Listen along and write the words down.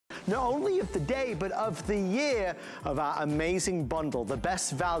not only of the day, but of the year of our amazing bundle, the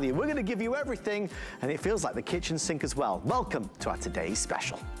best value. We're gonna give you everything, and it feels like the kitchen sink as well. Welcome to our today's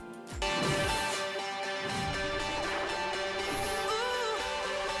special.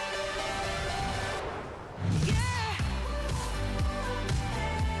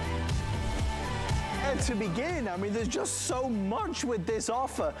 To begin, I mean, there's just so much with this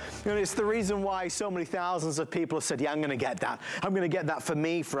offer. And it's the reason why so many thousands of people have said, yeah, I'm gonna get that. I'm gonna get that for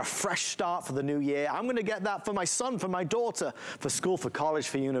me, for a fresh start for the new year. I'm gonna get that for my son, for my daughter, for school, for college,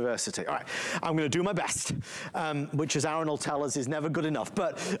 for university. All right, I'm gonna do my best, which as Aaron will tell us is never good enough.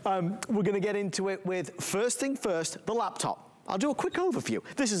 But we're gonna get into it with, first thing first, the laptop. I'll do a quick overview.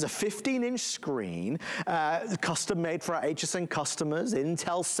 This is a 15-inch screen, custom made for our HSN customers,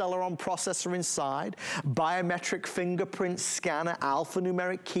 Intel Celeron processor inside, biometric fingerprint scanner,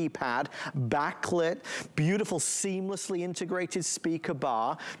 alphanumeric keypad, backlit, beautiful seamlessly integrated speaker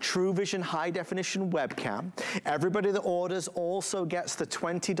bar, True Vision high definition webcam. Everybody that orders also gets the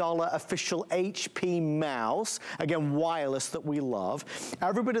 $20 official HP mouse, again, wireless that we love.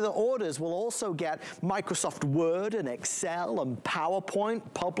 Everybody that orders will also get Microsoft Word and Excel and PowerPoint,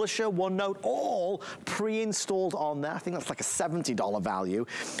 Publisher, OneNote, all pre-installed on there. I think that's like a $70 value.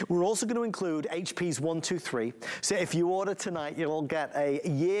 We're also going to include HP's 123. So if you order tonight, you'll get a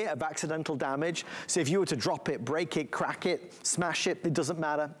year of accidental damage. So if you were to drop it, break it, crack it, smash it, it doesn't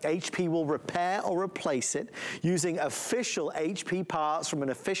matter. HP will repair or replace it using official HP parts from an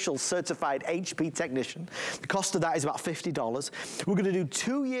official certified HP technician. The cost of that is about $50. We're going to do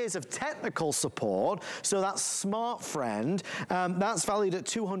 2 years of technical support. So that's Smart Friend. That's valued at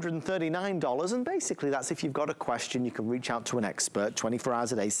 $239, and basically that's if you've got a question, you can reach out to an expert 24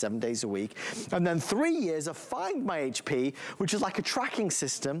 hours a day, 7 days a week. And then 3 years of Find My HP, which is like a tracking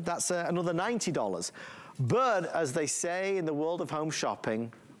system. That's another $90. But as they say in the world of home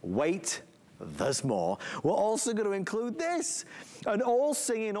shopping, wait, there's more. We're also going to include this, an all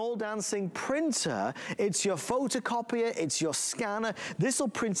singing, all dancing printer. It's your photocopier, it's your scanner. This will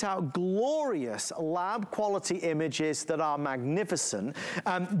print out glorious lab quality images that are magnificent.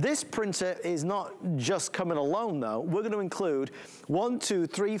 This printer is not just coming alone though. We're going to include 1, 2,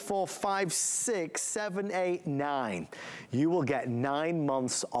 3, 4, 5, 6, 7, 8, 9. You will get 9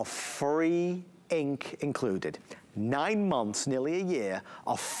 months of free ink included. 9 months, nearly a year,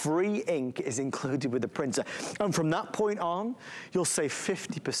 of free ink is included with the printer. And from that point on, you'll save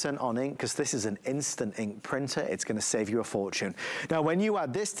 50% on ink because this is an instant ink printer. It's going to save you a fortune. Now, when you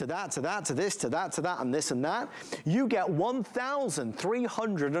add this to that, to that, to this, to that, to that, and this and that, you get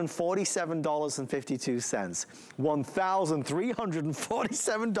 $1,347.52.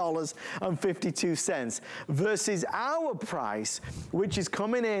 $1,347.52 versus our price, which is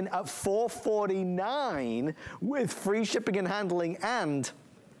coming in at $449 with free shipping and handling and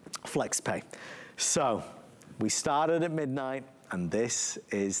FlexPay. So we started at midnight and this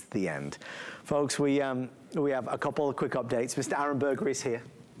is the end. Folks, we have a couple of quick updates. Mr. Aaron Berger is here.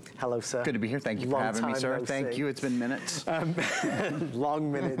 Hello, sir. Good to be here. Thank you for having me, sir. Thank you. It's been minutes.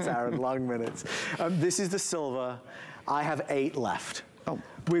 Long minutes, Aaron, long minutes. This is the silver. I have 8 left. Oh.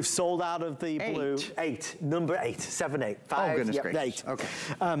 We've sold out of the blue. 8. Number 8. 7, 8. 5. Oh, goodness yep, gracious. 8. Okay.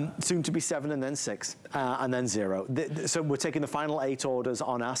 Soon to be 7 and then 6 and then 0. So we're taking the final 8 orders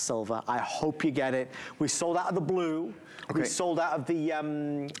on our silver. I hope you get it. We sold out of the blue. Okay. We sold out of the, we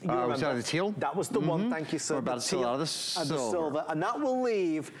sold out of the teal? That was the one, thank you, sir. We're about to sell out of the silver. And that will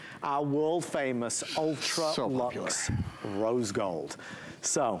leave our world famous Ultra Luxe Rose Gold.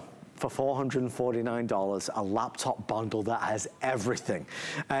 So, for $449, a laptop bundle that has everything.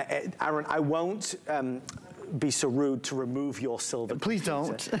 Aaron, I won't be so rude to remove your silver. Please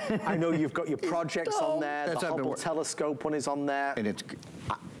don't. I know you've got your projects on there. The Hubble telescope one is on there. And it's,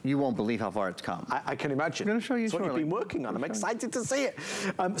 you won't believe how far it's come. I can imagine. I'm going to show you what you've been working on. I'm excited to see it.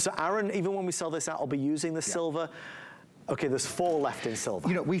 So Aaron, even when we sell this out, I'll be using the silver. Okay, there's 4 left in silver.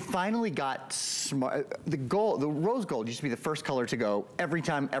 You know, we finally got smart. The gold, the rose gold used to be the first color to go every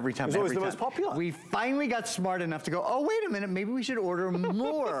time. It was always the most popular. We finally got smart enough to go, oh, wait a minute, maybe we should order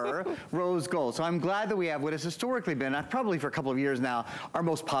more rose gold. So I'm glad that we have what has historically been, probably for a couple of years now, our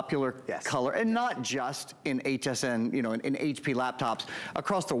most popular color. And not just in HSN, you know, in HP laptops,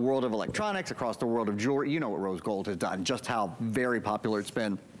 across the world of electronics, across the world of jewelry. You know what rose gold has done, just how very popular it's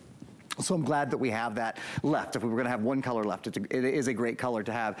been. So I'm glad that we have that left. If we were going to have one color left, it is a great color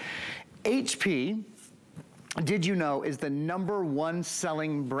to have. HP, did you know, is the #1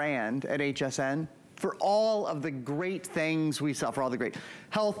 selling brand at HSN for all of the great things we sell, for all the great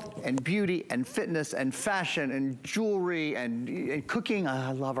health and beauty and fitness and fashion and jewelry and cooking.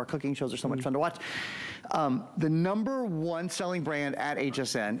 I love our cooking shows, they're so much fun to watch. The #1 selling brand at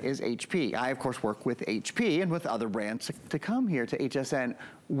HSN is HP. I, of course, work with HP and with other brands to come here to HSN.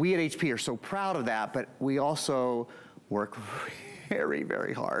 We at HP are so proud of that, but we also work very,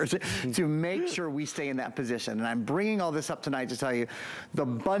 very hard to make sure we stay in that position. And I'm bringing all this up tonight to tell you the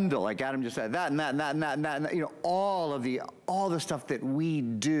bundle, like Adam just said, that and that and that and that and that, and that, you know, all the stuff that we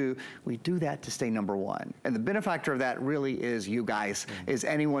do that to stay #1. And the benefactor of that really is you guys, is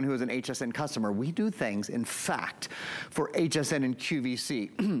anyone who is an HSN customer. We do things, in fact, for HSN and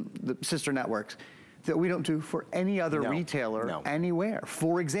QVC, the sister networks, that we don't do for any other retailer anywhere.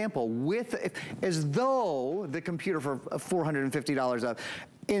 For example, as though the computer for $450 of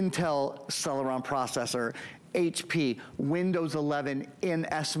Intel Celeron processor, HP, Windows 11 in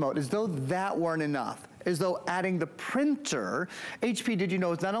S mode, as though that weren't enough. As though adding the printer, HP, did you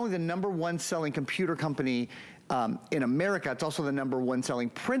know, is not only the #1 selling computer company in America, it's also the #1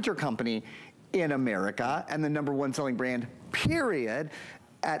 selling printer company in America, and the #1 selling brand, period,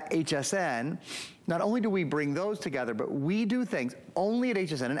 at HSN. Not only do we bring those together, but we do things only at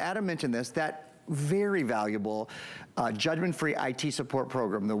HSN, and Adam mentioned this, that very valuable judgment-free IT support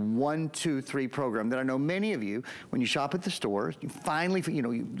program, the 1-2-3 program that I know many of you, when you shop at the stores, you finally, you know,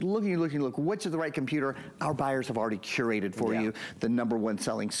 you look, which is the right computer? Our buyers have already curated for you the #1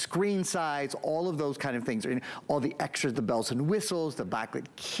 selling screen size, all of those kind of things, and all the extras, the bells and whistles, the backlit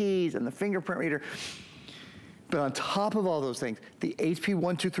keys, and the fingerprint reader. But on top of all those things, the HP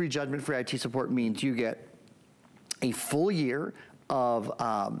 1-2-3 judgment-free IT support means you get a full year of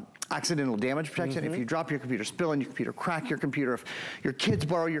accidental damage protection. If you drop your computer, spill in your computer, crack your computer, if your kids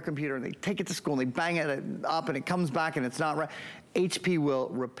borrow your computer and they take it to school and they bang it up and it comes back and it's not right, HP will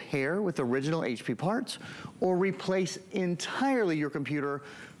repair with original HP parts or replace entirely your computer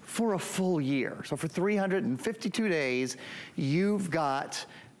for a full year. So for 352 days, you've got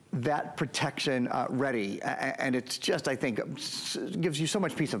that protection ready, and it's just, I think, gives you so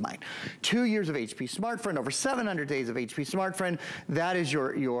much peace of mind. 2 years of HP SmartFriend, over 700 days of HP SmartFriend. That is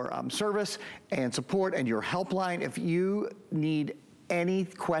your service and support and your helpline. If you need any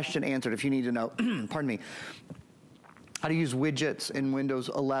question answered, if you need to know, pardon me, how to use widgets in Windows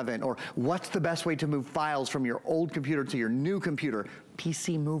 11, or what's the best way to move files from your old computer to your new computer,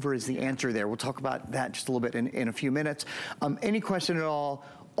 PC Mover is the answer there. We'll talk about that just a little bit in a few minutes. Any question at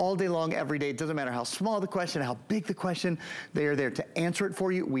all day long, every day. It doesn't matter how small the question, how big the question, they are there to answer it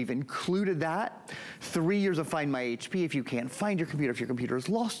for you. We've included that. 3 years of Find My HP. If you can't find your computer, if your computer is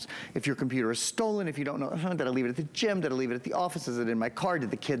lost, if your computer is stolen, if you don't know, did I leave it at the gym? Did I leave it at the office? Is it in my car?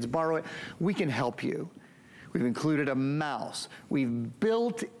 Did the kids borrow it? We can help you. We've included a mouse. We've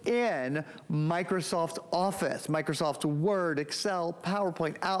built in Microsoft Office, Microsoft Word, Excel,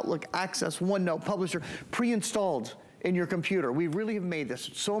 PowerPoint, Outlook, Access, OneNote, Publisher, pre-installed in your computer. We really have made this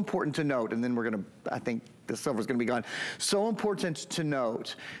so important to note, and then we're gonna, I think the silver's gonna be gone. So important to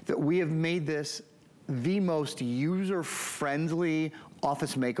note that we have made this the most user-friendly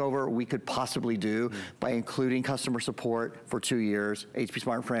office makeover we could possibly do by including customer support for 2 years, HP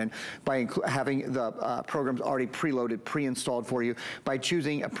SmartFriend, by having the programs already preloaded, pre-installed for you, by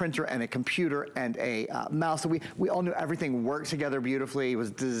choosing a printer and a computer and a mouse. So we all knew everything works together beautifully. It was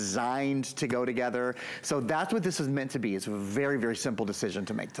designed to go together. So that's what this is meant to be. It's a very, very simple decision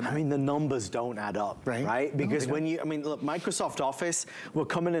to make tonight. I mean, the numbers don't add up, right? Because when you, I mean, look, Microsoft Office, we're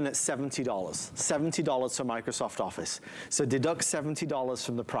coming in at $70. $70 for Microsoft Office. So deduct $70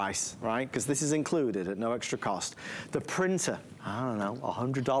 from the price, right? Because this is included at no extra cost. The printer, I don't know,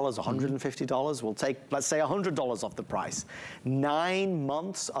 $100, $150. We'll take, let's say, $100 off the price. 9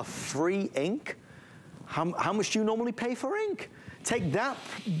 months of free ink. How much do you normally pay for ink? Take that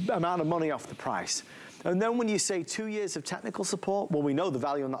amount of money off the price. And then when you say 2 years of technical support, well, we know the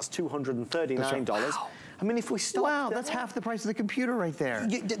value on that's $239. Wow. I mean, if we stop wow, that's half the price of the computer right there.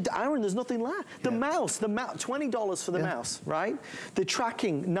 Aaron, there's nothing left. The mouse, $20 for the mouse, right? The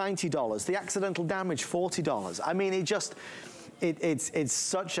tracking, $90. The accidental damage, $40. I mean, it's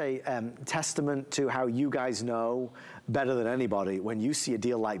such a testament to how you guys know better than anybody. When you see a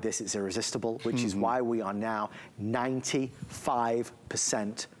deal like this, it's irresistible, which is why we are now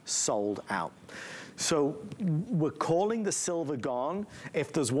 95% sold out. So we're calling the silver gone.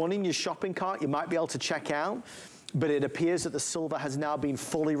 If there's one in your shopping cart, you might be able to check out, but it appears that the silver has now been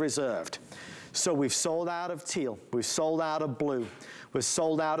fully reserved. So we've sold out of teal, we've sold out of blue, we've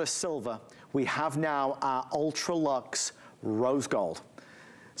sold out of silver. We have now our Ultra Luxe Rose Gold.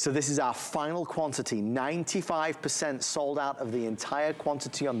 So this is our final quantity, 95% sold out of the entire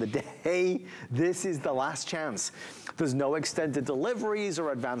quantity on the day. This is the last chance. There's no extended deliveries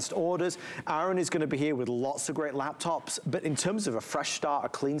or advanced orders. Aaron is going to be here with lots of great laptops, but in terms of a fresh start, a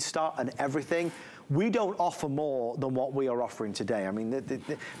clean start, and everything, we don't offer more than what we are offering today. I mean,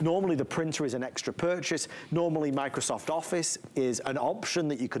 normally the printer is an extra purchase. Normally Microsoft Office is an option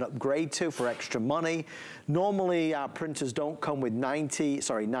that you can upgrade to for extra money. Normally our printers don't come with 9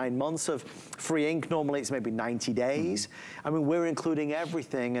 months of free ink. Normally it's maybe 90 days. I mean, we're including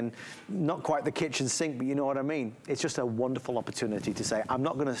everything, and not quite the kitchen sink, but you know what I mean. It's just a wonderful opportunity to say, I'm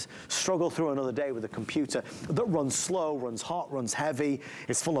not gonna struggle through another day with a computer that runs slow, runs hot, runs heavy.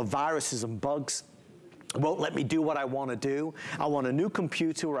 It's full of viruses and bugs. Won't let me do what I want to do. I want a new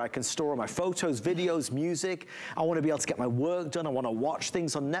computer where I can store my photos, videos, music. I want to be able to get my work done. I want to watch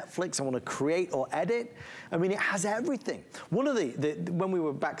things on Netflix. I want to create or edit. I mean, it has everything. One of when we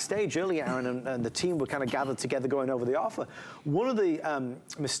were backstage earlier, Aaron and the team were kind of gathered together going over the offer, one of the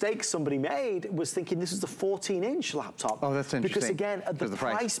mistakes somebody made was thinking this is the 14-inch laptop. Oh, that's interesting. Because again, at the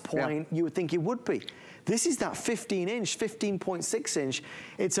price point, you would think it would be. This is that 15-inch, 15.6 inch.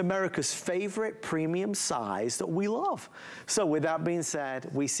 It's America's favorite premium size that we love. So with that being said,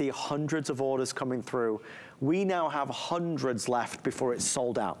 we see hundreds of orders coming through. We now have hundreds left before it's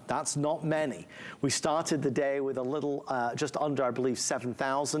sold out. That's not many. We started the day with a little, just under, I believe,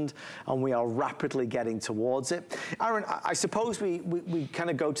 7,000, and we are rapidly getting towards it. Aaron, I suppose we kind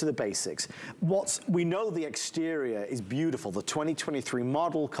of go to the basics. We know the exterior is beautiful, the 2023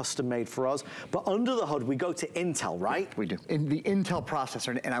 model, custom made for us, but under the hood, we go to Intel, right? We do. In the Intel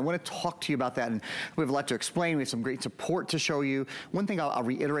processor, and I want to talk to you about that, and we have a lot to explain. We have some great support to show you. One thing I'll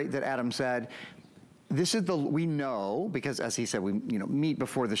reiterate that Adam said, this is we know, because as he said, we meet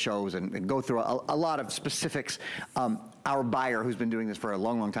before the shows and go through a lot of specifics. Our buyer, who's been doing this for a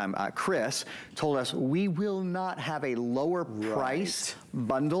long, long time, Chris, told us we will not have a lower price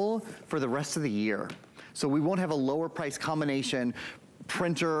bundle for the rest of the year. So we won't have a lower price combination,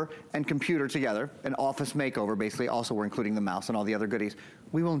 printer and computer together, an office makeover basically. Also, we're including the mouse and all the other goodies.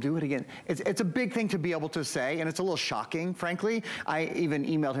 We won't do it again. It's a big thing to be able to say, and it's a little shocking, frankly. I even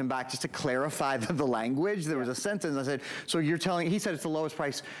emailed him back just to clarify the language. There was a sentence, I said, so you're telling, he said it's the lowest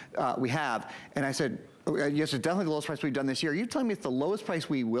price we have, and I said, yes, it's definitely the lowest price we've done this year. You're telling me it's the lowest price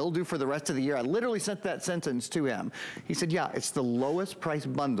we will do for the rest of the year? I literally sent that sentence to him. He said, yeah, it's the lowest price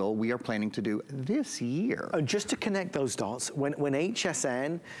bundle we are planning to do this year. And just to connect those dots, when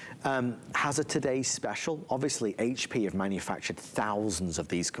HSN has a today's special, obviously HP have manufactured thousands of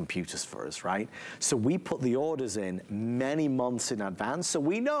these computers for us, right? So we put the orders in many months in advance, so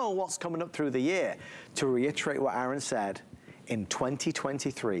we know what's coming up through the year. To reiterate what Aaron said, in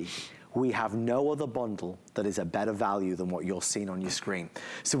 2023, we have no other bundle that is a better value than what you're seeing on your screen.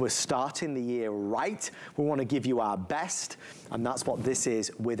 So we're starting the year right. We want to give you our best, and that's what this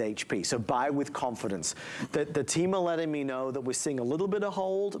is with HP. So buy with confidence. The team are letting me know that we're seeing a little bit of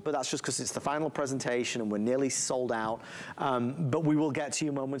hold, but that's just because it's the final presentation and we're nearly sold out. But we will get to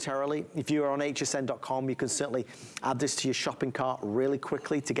you momentarily. If you are on hsn.com, you can certainly add this to your shopping cart really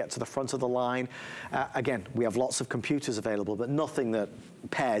quickly to get to the front of the line. Again, we have lots of computers available, but nothing that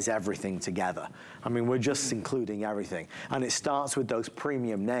pairs everything together. I mean, we're just including everything. And it starts with those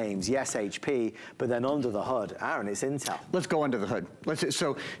premium names. Yes, HP, but then under the hood, Aaron, it's Intel. Let's go under the hood.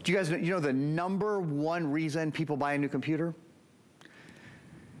 So do you guys know the #1 reason people buy a new computer?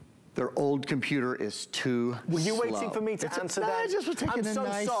 Their old computer is too Were you slow. waiting for me to answer that? I just was taking I'm so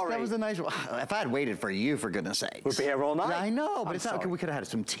sorry. That was a nice one. If I had waited for you, for goodness sakes. We'd be here all night. I know, but it's not. We could have had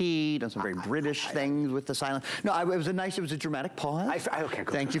some tea, done some very British things with the silence. No, it was a dramatic pause. Okay,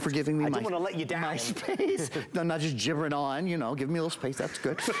 good. Thank you for giving me I didn't want to let you down. My space. No, not just gibbering on, give me a little space, that's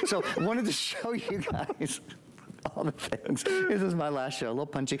good. So wanted to show you guys all the things. This is my last show, a little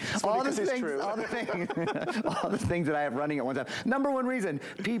punchy. All the things that I have running at one time. #1 reason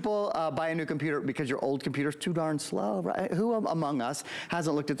people buy a new computer because your old computer's too darn slow, right? Who among us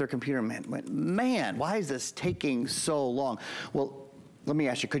hasn't looked at their computer and went, man, why is this taking so long? Well, let me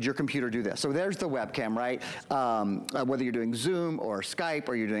ask you, could your computer do this? So there's the webcam, right? Whether you're doing Zoom or Skype,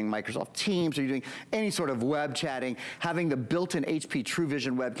 or you're doing Microsoft Teams, or you're doing any sort of web chatting, having the built-in HP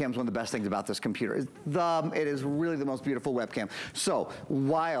TrueVision webcam is one of the best things about this computer. It is really the most beautiful webcam. So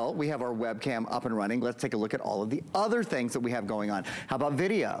while we have our webcam up and running, let's take a look at all of the other things that we have going on. How about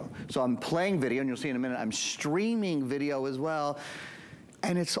video? So I'm playing video, and you'll see in a minute, I'm streaming video as well.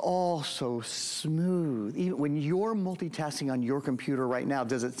 And it's all so smooth. Even when you're multitasking on your computer right now,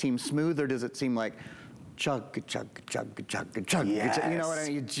 does it seem smooth or does it seem like chug, chug, chug, chug, chug. Yes. You know what I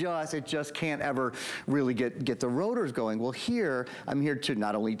mean? It just can't ever really get the rotors going. Well, here, I'm here to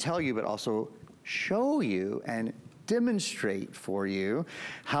not only tell you, but also show you and demonstrate for you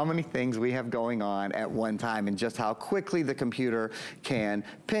how many things we have going on at one time and just how quickly the computer can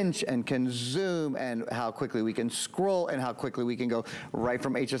pinch and can zoom and how quickly we can scroll and how quickly we can go right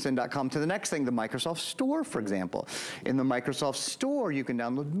from hsn.com to the next thing, the Microsoft Store, for example. In the Microsoft Store, you can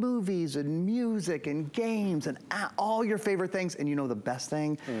download movies and music and games and all your favorite things. And you know the best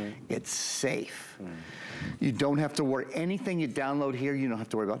thing? It's safe. You don't have to worry. Anything you download here, you don't have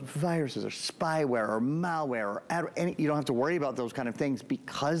to worry about viruses or spyware or malware or you don't have to worry about those kind of things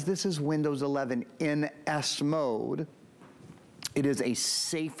because this is Windows 11 in S mode. It is a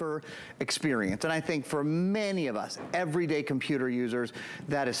safer experience. And I think for many of us, everyday computer users,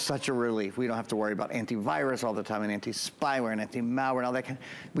 that is such a relief. We don't have to worry about antivirus all the time and anti-spyware and anti-malware and all that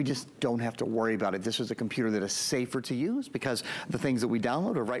we just don't have to worry about it. This is a computer that is safer to use because the things that we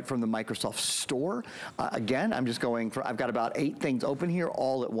download are right from the Microsoft Store. Again, I'm just going for, I've got about 8 things open here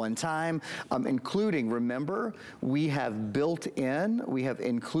all at one time, including, remember, we have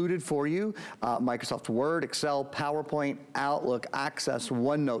included for you Microsoft Word, Excel, PowerPoint, Outlook, Access,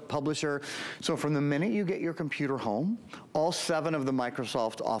 OneNote, Publisher. So from the minute you get your computer home, all 7 of the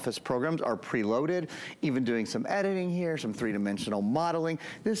Microsoft Office programs are preloaded, even doing some editing here, some 3-dimensional modeling.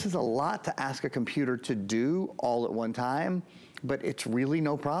 This is a lot to ask a computer to do all at one time, but it's really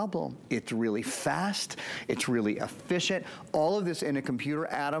no problem. It's really fast, it's really efficient. All of this in a computer,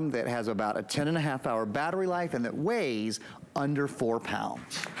 Adam, that has about a 10.5-hour battery life and that weighs under 4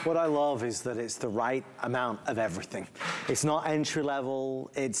 pounds. What I love is that it's the right amount of everything. It's not entry level,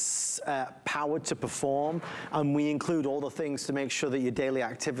 it's powered to perform, and we include all the things to make sure that your daily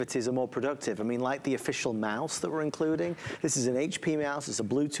activities are more productive. I mean, like the official mouse that we're including. This is an HP mouse, it's a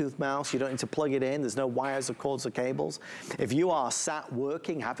Bluetooth mouse, you don't need to plug it in, there's no wires or cords or cables. If you are sat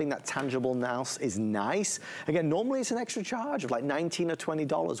working, having that tangible mouse is nice. Again, normally it's an extra charge of like $19 or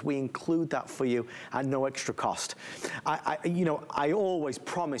 $20. We include that for you at no extra cost. You know, I always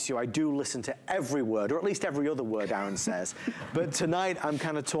promise you I do listen to every word, or at least every other word Aaron says. But tonight I'm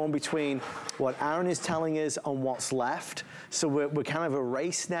kind of torn between what Aaron is telling us and what's left. So we're kind of a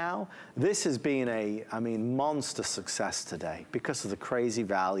race now. This has been I mean, monster success today because of the crazy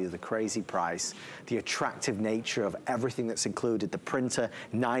value, the crazy price, the attractive nature of everything that's included. The printer,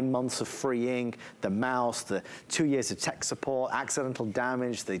 9 months of free ink, the mouse, the 2 years of tech support, accidental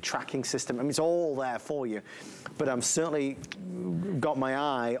damage, the tracking system. I mean, it's all there for you. But I'm certainly got my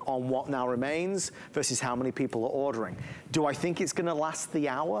eye on what now remains versus how many people are ordering. Do I think it's gonna last the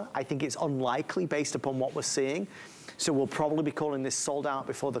hour? I think it's unlikely based upon what we're seeing. So we'll probably be calling this sold out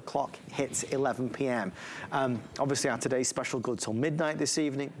before the clock hits 11 p.m. Obviously our today's special good till midnight this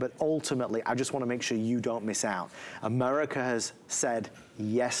evening, but ultimately I just want to make sure you don't miss out. America has said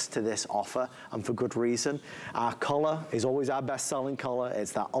yes to this offer, and for good reason. Our color is always our best-selling color.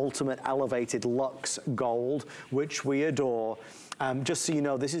 It's that ultimate elevated luxe gold, which we adore. Just so you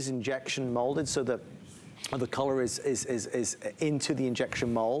know, this is injection molded so that the color is into the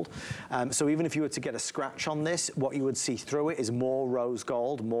injection mold. So even if you were to get a scratch on this, what you would see through it is more rose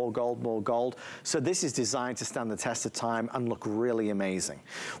gold, more gold, more gold. So this is designed to stand the test of time and look really amazing.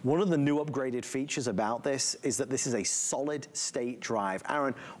 One of the new upgraded features about this is that this is a solid state drive.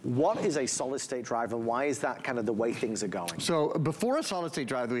 Aaron, what is a solid state drive and why is that kind of the way things are going? So before a solid state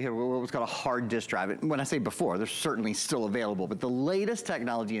drive, we have what's called a hard disk drive. When I say before, they're certainly still available, but the latest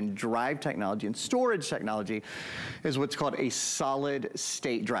technology in drive technology and storage technology is what's called a solid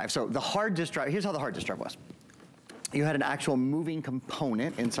state drive. So the hard disk drive, here's how the hard disk drive was. You had an actual moving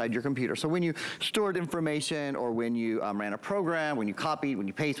component inside your computer. So when you stored information or when you ran a program, when you copied, when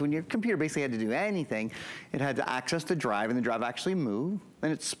you pasted, when your computer basically had to do anything, it had to access the drive and the drive actually moved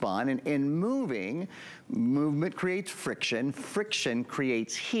and it spun. And in moving, movement creates friction. Friction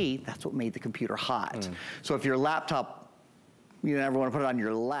creates heat. That's what made the computer hot. So if your laptop, you never want to put it on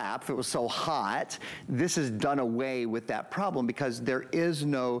your lap if it was so hot. This has done away with that problem because there is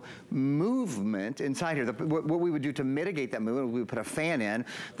no movement inside here. What we would do to mitigate that movement, we would put a fan in.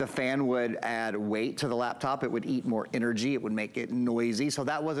 The fan would add weight to the laptop. It would eat more energy. It would make it noisy. So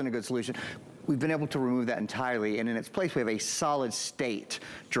that wasn't a good solution. We've been able to remove that entirely. And in its place, we have a solid state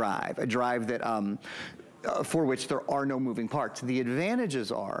drive, a drive that for which there are no moving parts. The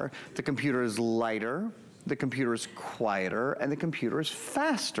advantages are the computer is lighter, the computer is quieter, and the computer is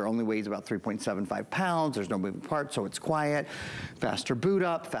faster. Only weighs about 3.75 pounds. There's no moving parts, so it's quiet. Faster boot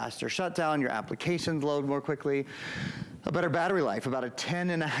up, faster shutdown. Your applications load more quickly. A better battery life, about a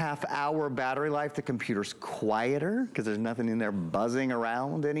 10.5-hour battery life. The computer's quieter because there's nothing in there buzzing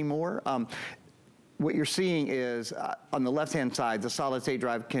around anymore. what you're seeing is on the left-hand side, the solid state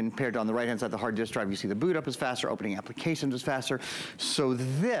drive compared to on the right-hand side, the hard disk drive. You see the boot up is faster, opening applications is faster. So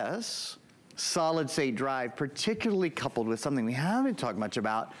this solid state drive, particularly coupled with something we haven't talked much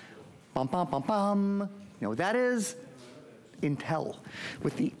about, bum, bum, bum, bum. You know what that is? Intel.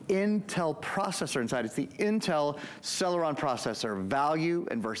 With the Intel processor inside, it's the Intel Celeron processor, value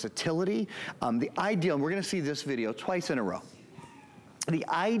and versatility. The ideal, and we're gonna see this video twice in a row. The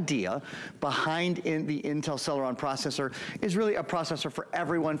idea behind the Intel Celeron processor is really a processor for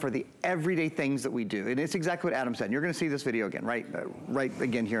everyone, for the everyday things that we do. And it's exactly what Adam said. And you're gonna see this video again, right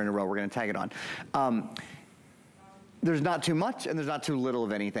again here in a row. We're gonna tag it on. There's not too much and there's not too little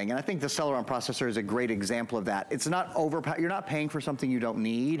of anything. And I think the Celeron processor is a great example of that. It's not you're not paying for something you don't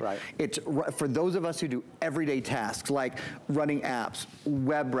need. Right. It's for those of us who do everyday tasks like running apps,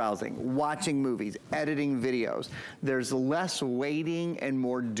 web browsing, watching movies, editing videos. There's less waiting and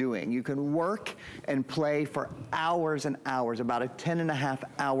more doing. You can work and play for hours and hours, about a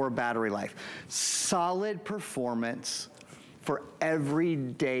 10.5-hour battery life. Solid performance for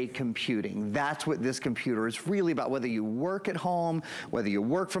everyday computing. That's what this computer is really about. Whether you work at home, whether you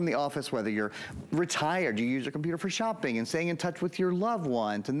work from the office, whether you're retired, you use your computer for shopping and staying in touch with your loved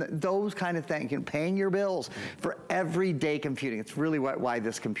ones and those kind of things, and paying your bills, for everyday computing. It's really why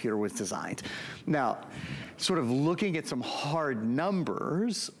this computer was designed. Now, sort of looking at some hard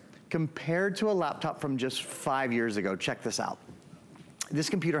numbers compared to a laptop from just 5 years ago, check this out. This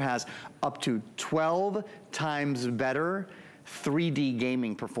computer has up to 12 times better 3D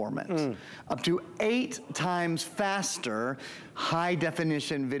gaming performance, up to 8 times faster high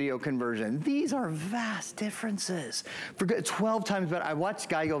definition video conversion. These are vast differences. For 12 times better. I watched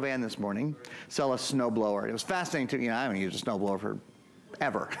Guy Govan this morning sell a snowblower. It was fascinating to, I haven't used a snowblower for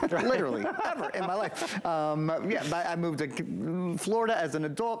ever, literally, ever in my life. I moved to Florida as an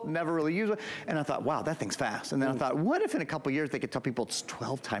adult, never really used it, and I thought, wow, that thing's fast. And then I thought, what if in a couple years they could tell people it's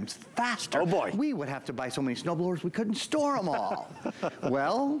 12 times faster? Oh boy. We would have to buy so many snowblowers we couldn't store them all.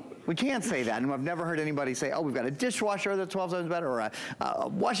 Well, we can't say that, and I've never heard anybody say, oh, we've got a dishwasher that's 12 times better, or a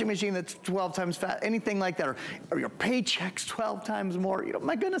washing machine that's 12 times fast, anything like that, or your paycheck's 12 times more.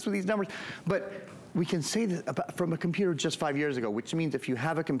 My goodness, with these numbers. But we can say that from a computer just 5 years ago, which means if you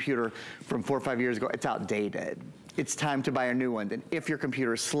have a computer from 4 or 5 years ago, it's outdated. It's time to buy a new one. And if your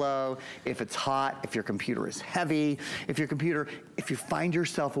computer is slow, if it's hot, if your computer is heavy, if you find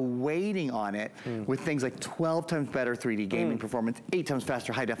yourself waiting on it with things like 12 times better 3D gaming performance, 8 times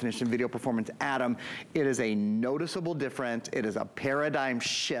faster high definition video performance, Adam, it is a noticeable difference. It is a paradigm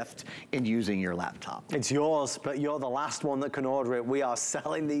shift in using your laptop. It's yours, but you're the last one that can order it. We are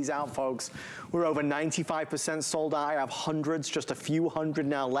selling these out, folks. We're over 95% sold out. I have hundreds, just a few hundred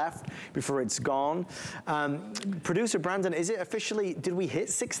now left before it's gone. Producer Brandon, is it officially, did we hit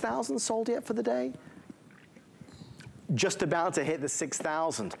 6,000 sold yet for the day? Just about to hit the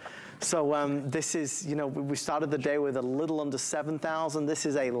 6,000. So this is, we started the day with a little under 7,000. This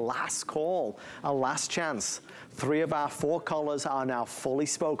is a last call, a last chance. 3 of our 4 colors are now fully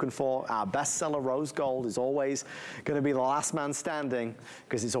spoken for. Our bestseller rose gold is always going to be the last man standing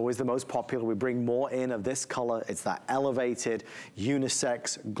because it's always the most popular. We bring more in of this color. It's that elevated,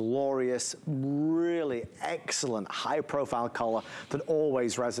 unisex, glorious, really excellent, high profile color that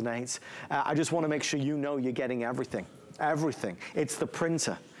always resonates. I just want to make sure you know you're getting everything. Everything. It's the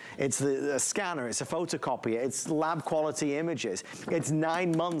printer. It's the scanner, it's a photocopier, it's lab quality images. It's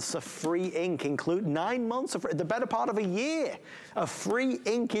 9 months of free ink included, 9 months of, the better part of a year of free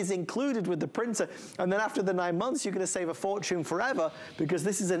ink is included with the printer. And then after the 9 months, you're gonna save a fortune forever because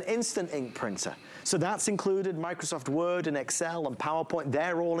this is an instant ink printer. So that's included, Microsoft Word and Excel and PowerPoint,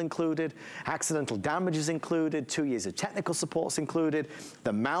 they're all included. Accidental damage is included, 2 years of technical support's included.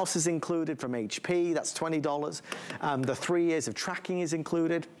 The mouse is included from HP, that's $20. The 3 years of tracking is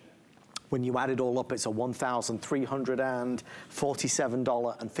included. When you add it all up, it's a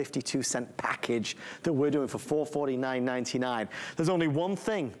 $1,347.52 package that we're doing for $449.99. There's only one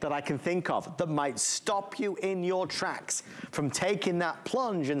thing that I can think of that might stop you in your tracks from taking that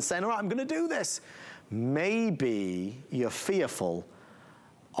plunge and saying, all right, I'm gonna do this. Maybe you're fearful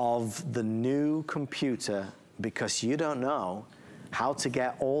of the new computer because you don't know how to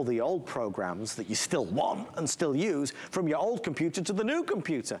get all the old programs that you still want and still use from your old computer to the new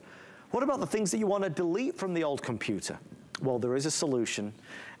computer. What about the things that you want to delete from the old computer? Well, there is a solution.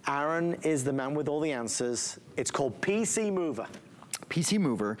 Aaron is the man with all the answers. It's called PC Mover. PC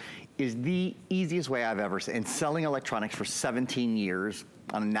Mover is the easiest way I've ever seen. In selling electronics for 17 years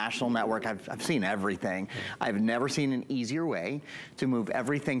on a national network, I've seen everything. I've never seen an easier way to move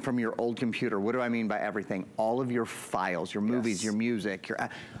everything from your old computer. What do I mean by everything? All of your files, your movies, your music,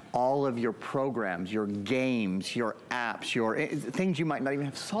 all of your programs, your games, your apps, your things you might not even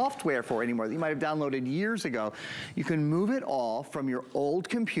have software for anymore that you might have downloaded years ago. You can move it all from your old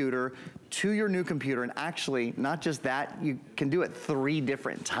computer to your new computer, and actually, not just that, you can do it 3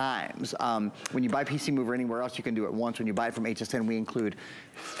 different times. When you buy PC Mover anywhere else, you can do it once. When you buy it from HSN, we include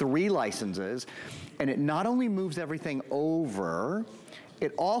 3 licenses, and it not only moves everything over,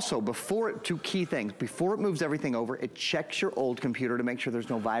 it also, two key things. Before it moves everything over, it checks your old computer to make sure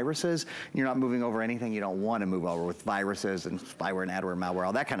there's no viruses. You're not moving over anything you don't want to move over with viruses and spyware and adware, malware,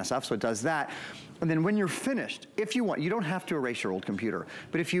 all that kind of stuff. So it does that. And then when you're finished, if you want, you don't have to erase your old computer,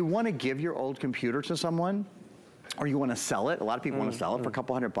 but if you want to give your old computer to someone, or you want to sell it, a lot of people want to sell it for a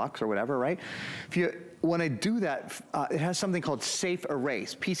couple $100 or whatever, right? If you want to do that, it has something called Safe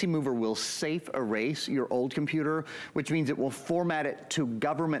Erase. PC Mover will safe erase your old computer, which means it will format it to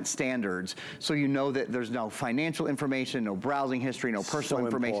government standards, so you know that there's no financial information, no browsing history, no personal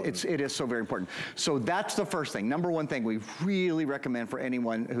information. It is so very important. So that's the first thing. Number one thing we really recommend for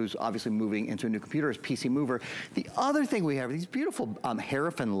anyone who's obviously moving into a new computer is PC Mover. The other thing we have are these beautiful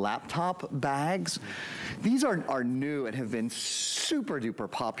Harrafin laptop bags. These are new and have been super duper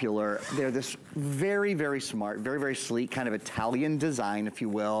popular. They're this very, very smart, very, very sleek, kind of Italian design, if you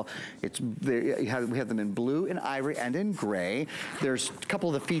will. We have them in blue, in ivory, and in gray. There's a couple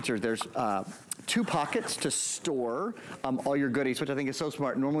of the features. There's 2 pockets to store all your goodies, which I think is so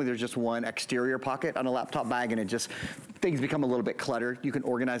smart. Normally there's just one exterior pocket on a laptop bag, and things become a little bit cluttered. You can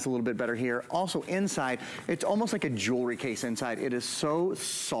organize a little bit better here. Also inside, it's almost like a jewelry case inside. It is so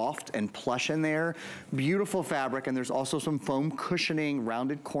soft and plush in there. Beautiful fabric, and there's also some foam cushioning,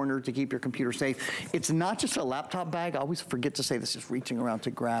 rounded corner to keep your computer safe. It's not just a laptop bag. I always forget to say this, just reaching around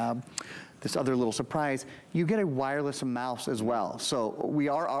to grab this other little surprise. You get a wireless mouse as well. So we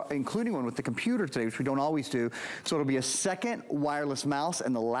are including one with the computer today, which we don't always do. So it'll be a second wireless mouse.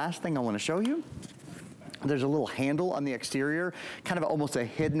 And the last thing I want to show you, there's a little handle on the exterior, kind of almost a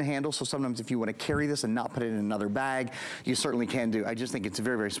hidden handle. So sometimes if you want to carry this and not put it in another bag, you certainly can do. I just think it's a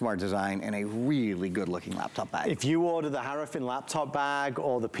very, very smart design and a really good looking laptop bag. If you order the Harrafin laptop bag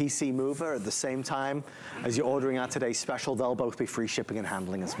or the PC Mover at the same time as you're ordering our today's special, they'll both be free shipping and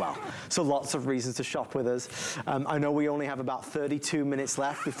handling as well. So lots of reasons to shop with us. I know we only have about 32 minutes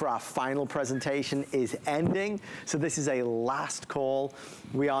left before our final presentation is ending. So this is a last call.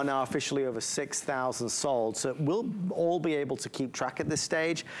 We are now officially over 6,000 sold. So we'll all be able to keep track at this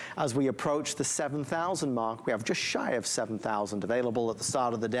stage. As we approach the 7,000 mark, we have just shy of 7,000 available at the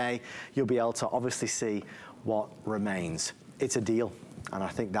start of the day. You'll be able to obviously see what remains. It's a deal. And I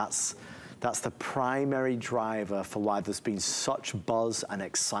think that's the primary driver for why there's been such buzz and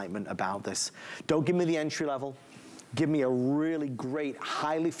excitement about this. Don't give me the entry level. Give me a really great,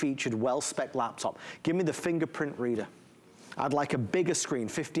 highly featured, well-spec'd laptop. Give me the fingerprint reader. I'd like a bigger screen,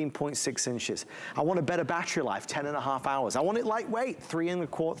 15.6 inches. I want a better battery life, 10.5 hours. I want it lightweight, 3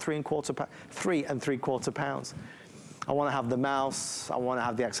 3.75 pounds. I want to have the mouse. I want to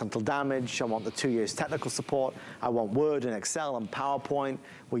have the accidental damage. I want the 2 years technical support. I want Word and Excel and PowerPoint,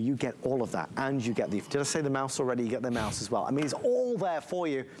 where you get all of that. And you get the, did I say the mouse already? You get the mouse as well. I mean, it's all there for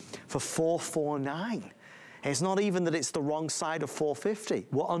you for $449. It's not even that it's the wrong side of $450.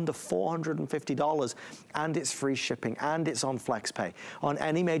 We're under $450, and it's free shipping, and it's on FlexPay. On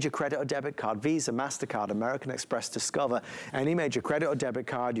any major credit or debit card, Visa, MasterCard, American Express, Discover, any major credit or debit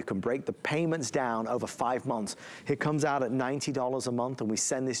card, you can break the payments down over 5 months. It comes out at $90 a month, and we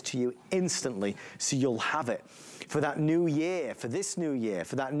send this to you instantly, so you'll have it for that new year, for this new year,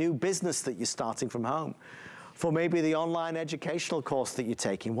 for that new business that you're starting from home, for maybe the online educational course that you're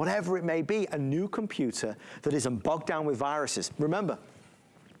taking, whatever it may be, a new computer that isn't bogged down with viruses. Remember,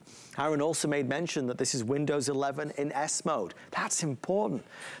 Aaron also made mention that this is Windows 11 in S mode. That's important.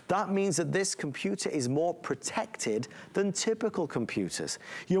 That means that this computer is more protected than typical computers.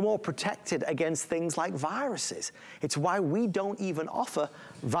 You're more protected against things like viruses. It's why we don't even offer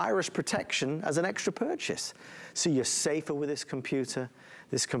virus protection as an extra purchase. So you're safer with this computer.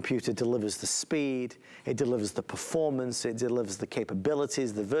 This computer delivers the speed, it delivers the performance, it delivers the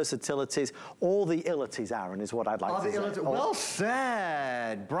capabilities, the versatilities, all the illities, Aaron, is what I'd like to say. Well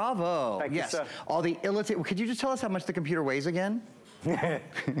said, bravo. Thank you, sir. All the illities. Could you just tell us how much the computer weighs again?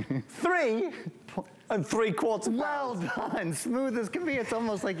 3 3/4 pounds. Well done, smooth as can be. It's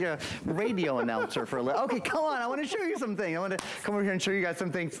almost like a radio announcer for a little. Okay, come on, I want to show you something. I want to come over here and show you guys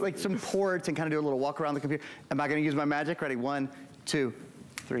some things, like some ports, and kind of do a little walk around the computer. Am I going to use my magic? Ready, 1, 2,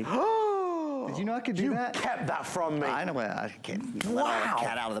 3. Did you know I could do that? You kept that from me. I know. I can't let the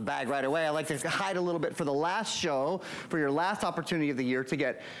cat out of the bag right away. I like to hide a little bit for the last show, for your last opportunity of the year to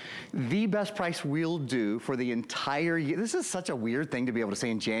get the best price we'll do for the entire year. This is such a weird thing to be able to say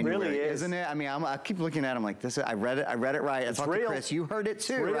in January, really is. Isn't it? I mean, I keep looking at him like this. I read it right. I talked to Chris. You heard it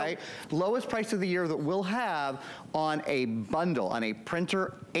too, right? Lowest price of the year that we'll have on a bundle, on a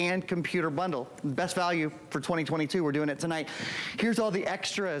printer and computer bundle. Best value for 2022. We're doing it tonight. Here's all the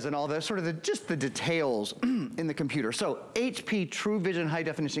extras and all the sort of just the details in the computer. So HP True Vision high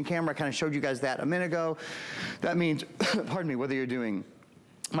definition camera, I kind of showed you guys that a minute ago. That means, pardon me, whether you're doing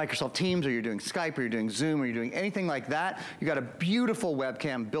Microsoft Teams, or you're doing Skype, or you're doing Zoom, or you're doing anything like that, you got a beautiful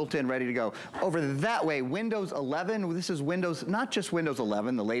webcam built in, ready to go. Over that way, Windows 11, this is Windows, not just Windows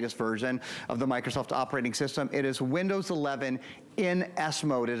 11, the latest version of the Microsoft operating system, it is Windows 11 in S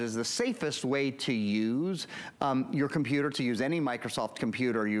mode. It is the safest way to use your computer, to use any Microsoft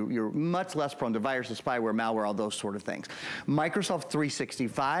computer. You're much less prone to viruses, spyware, malware, all those sort of things. Microsoft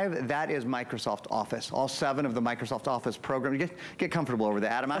 365, that is Microsoft Office. All 7 of the Microsoft Office programs. Get comfortable over there,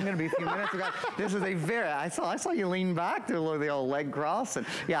 Adam. I'm going to be a few minutes ago. This is a very, I saw you lean back to the old leg cross. And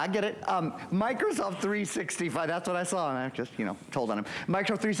yeah, I get it. Microsoft 365, that's what I saw. And I just, told on him.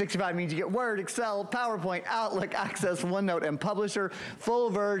 Microsoft 365 means you get Word, Excel, PowerPoint, Outlook, Access, OneNote, and Publisher. Full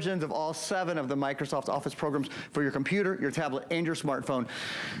versions of all 7 of the Microsoft Office programs for your computer, your tablet, and your smartphone.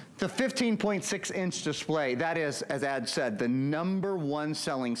 The 15.6-inch display, that is, as Ad said, the #1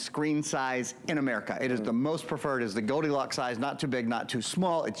 selling screen size in America. It is the most preferred, is the Goldilocks size, not too big, not too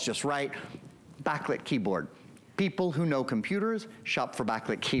small, it's just right. Backlit keyboard. People who know computers shop for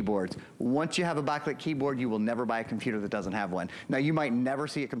backlit keyboards. Once you have a backlit keyboard, you will never buy a computer that doesn't have one. Now, you might never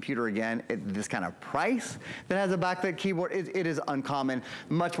see a computer again at this kind of price that has a backlit keyboard. It is uncommon,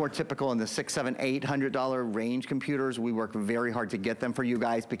 much more typical in the $600, $700, $800 range computers. We work very hard to get them for you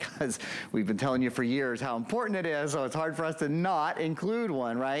guys because we've been telling you for years how important it is, so it's hard for us to not include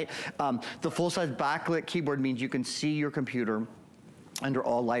one, right? The full-size backlit keyboard means you can see your computer under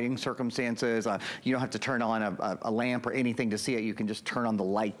all lighting circumstances. You don't have to turn on a lamp or anything to see it. You can just turn on the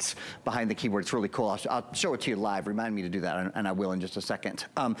lights behind the keyboard. It's really cool. I'll show it to you live. Remind me to do that, and I will in just a second.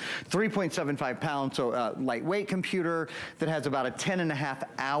 3.75 pounds, so lightweight computer that has about a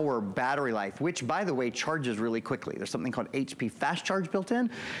 10.5-hour battery life, which, by the way, charges really quickly. There's something called HP Fast Charge built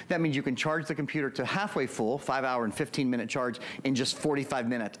in. That means you can charge the computer to halfway full, 5-hour and 15-minute charge in just 45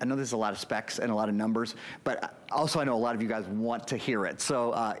 minutes. I know there's a lot of specs and a lot of numbers, but also I know a lot of you guys want to hear it.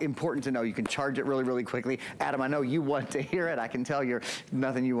 So important to know you can charge it really, really quickly. Adam, I know you want to hear it. I can tell you're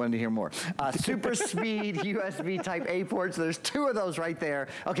nothing you wanted to hear more. Super speed USB Type A ports. There's 2 of those right there.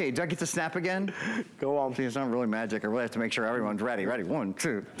 Okay, do I get to snap again? Go on. See, it's not really magic. I really have to make sure everyone's ready. Ready? 1,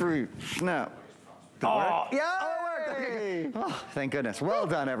 2, 3, snap. Oh, yeah, it worked. Okay. Oh, thank goodness. Well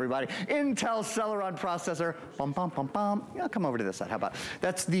done, everybody. Intel Celeron processor. Bum, bum, bum, bum. Yeah, come over to this side. How about?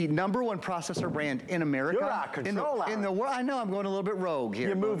 That's the #1 processor brand in America. You're out of control. In the world. I know. I'm going a little bit rogue here.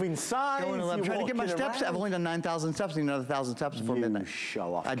 You're moving sides. I'm trying to get my steps. I've only done 9,000 steps. Need another 1,000 steps before midnight.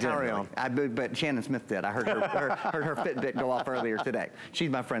 Show off. I did. Carry on. But Shannon Smith did. I heard her Fitbit go off earlier today.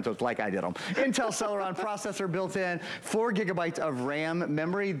 She's my friend, so it's like I did them. Intel Celeron processor built in, 4 gigabytes of RAM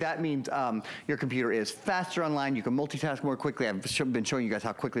memory. That means your computer is faster online. You can multitask more quickly. I've been showing you guys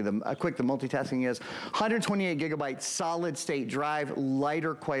how quick the multitasking is. 128 gigabyte solid state drive,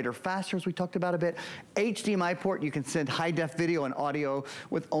 lighter, quieter, faster, as we talked about a bit. HDMI port, you can send high def video and audio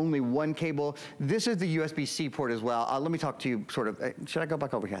with only 1 cable. This is the USB-C port as well. Let me talk to you sort of, should I go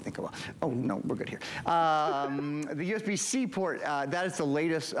back over here? I think I will. Oh no, we're good here. The USB-C port, that is the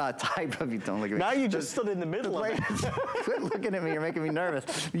latest type of, don't look at me. Now you just stood in the middle of it. Quit looking at me, you're making me nervous.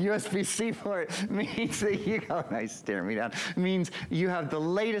 The USB-C port means that you go, nice staring me down, means you have the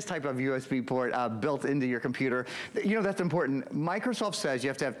latest type of USB port built into your computer. You know, that's important. Microsoft says you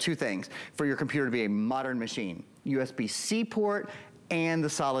have to have 2 things for your computer to be a modern machine. USB-C port and the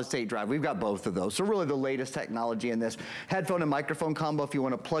solid state drive. We've got both of those. So really the latest technology in this. Headphone and microphone combo if you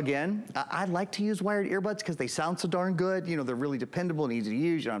want to plug in. I like to use wired earbuds because they sound so darn good. You know, they're really dependable and easy to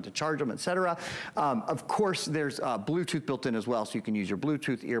use. You don't have to charge them, etc. Of course, there's Bluetooth built in as well, so you can use your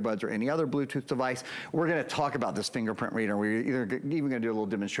Bluetooth earbuds or any other Bluetooth device. We're going to talk about this fingerprint reader. We're even going to do a little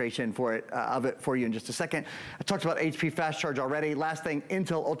demonstration of it for you in just a second. I talked about HP Fast Charge already. Last thing,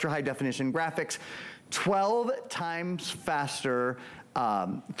 Intel Ultra High Definition graphics. 12 times faster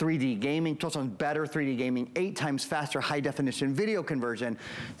 3D gaming, totals on better 3D gaming, 8 times faster high definition video conversion,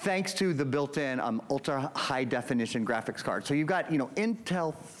 thanks to the built-in ultra high definition graphics card. So you've got, you know,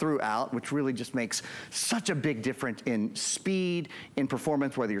 Intel throughout, which really just makes such a big difference in speed, in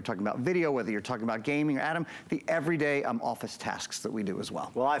performance, whether you're talking about video, whether you're talking about gaming, or Adam, the everyday office tasks that we do as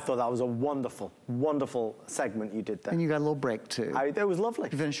well. Well, I thought that was a wonderful, wonderful segment you did there. And you got a little break too. It was lovely.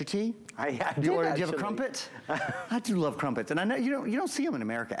 You finished your tea? I did, do you have a crumpet? I do love crumpets, and I know you don't see them in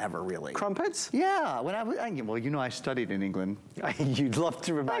America ever, really. Crumpets? Yeah. Well, you know, I studied in England. You'd love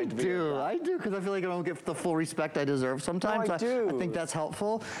to remind me. I do, because I feel like I don't get the full respect I deserve sometimes. I do. I think that's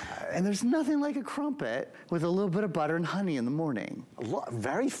helpful. And there's nothing like a crumpet with a little bit of butter and honey in the morning.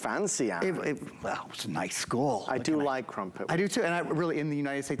 Very fancy, Aaron. Well, it's a nice school. I do like crumpet. I do too, and I really, in the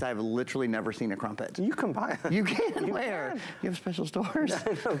United States, I have literally never seen a crumpet. You can buy it. You can? Where? You have special stores?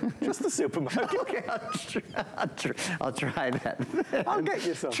 No, just the supermarket. Okay, I'll try that. I'll get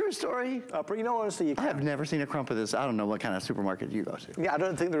you some. True story. But you know, honestly, you can. I have never seen a crumpet this. I don't know what kind of supermarket you go to. Yeah, I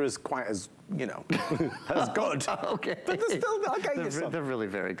don't think they're as quite as, you know, as good. Okay. But they're still, I'll get you some. They're really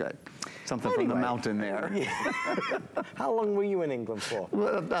very good. Something from the mountain there. Yeah. How long were you in England for?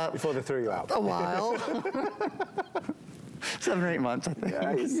 Before they threw you out? A while. 7 or 8 months, I think.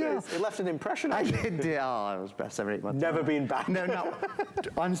 Yeah, it left an impression on you. I did. Oh, it was best 7 or 8 months. Never been back. No.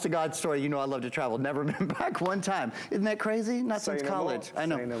 Honest to God story, you know I love to travel. Never been back one time. Isn't that crazy? Not since college. I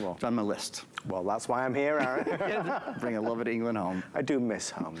know. It's on my list. Well, that's why I'm here, Aaron. Bring a love of England home. I do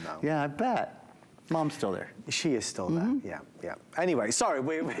miss home, though. Yeah, I bet. Mom's still there. She is still there, yeah. Anyway, sorry,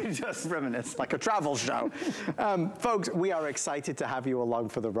 we just reminisce like a travel show. Folks, we are excited to have you along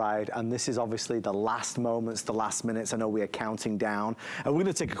for the ride, and this is obviously the last moments, the last minutes. I know we are counting down. And we're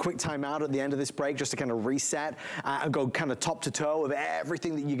gonna take a quick time out at the end of this break just to kind of reset and go kind of top to toe of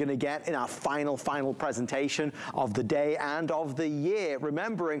everything that you're gonna get in our final presentation of the day and of the year.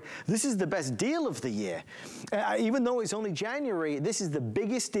 Remembering, this is the best deal of the year. Even though it's only January, this is the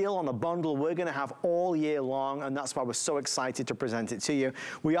biggest deal on a bundle we're gonna have all year long, and that's why we're so excited to present it to you.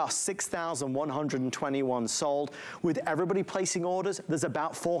 We are 6,121 sold. With everybody placing orders, there's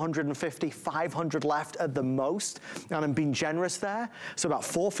about 450, 500 left at the most, and I'm being generous there. So about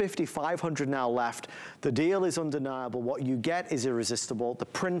 450, 500 now left. The deal is undeniable. What you get is irresistible. The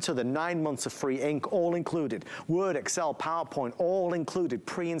printer, the 9 months of free ink, all included. Word, Excel, PowerPoint, all included,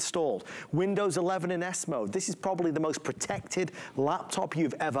 pre-installed. Windows 11 in S mode. This is probably the most protected laptop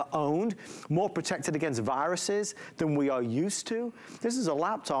you've ever owned. More protected against viruses than we are used to. This is a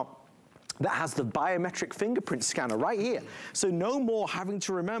laptop that has the biometric fingerprint scanner right here. So no more having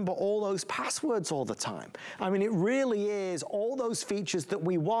to remember all those passwords all the time. I mean, it really is all those features that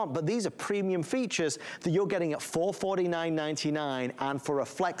we want, but these are premium features that you're getting at $449.99 and for a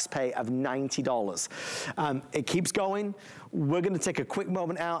flex pay of $90. It keeps going. We're gonna take a quick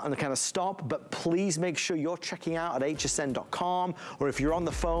moment out and kind of stop, but please make sure you're checking out at hsn.com, or if you're on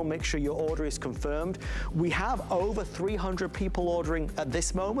the phone, make sure your order is confirmed. We have over 300 people ordering at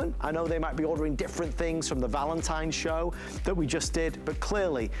this moment. I know they might be ordering different things from the Valentine's show that we just did, but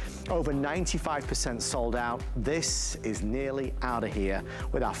clearly over 95% sold out. This is nearly out of here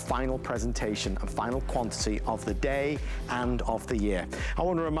with our final presentation and final quantity of the day and of the year. I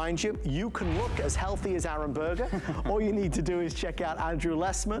want to remind you, you can look as healthy as Aaron Berger. All you need to do is check out Andrew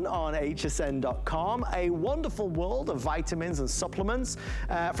Lessman on hsn.com. A wonderful world of vitamins and supplements,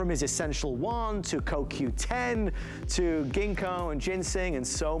 from his Essential 1 to CoQ10 to ginkgo and ginseng and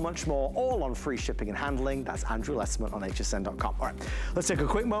so much more, all on free shipping and handling. That's Andrew Lessman on hsn.com. All right, let's take a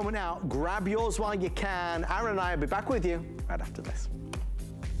quick moment out. Grab yours while you can. Aaron and I will be back with you right after this.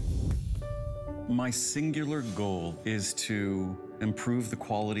 My singular goal is to improve the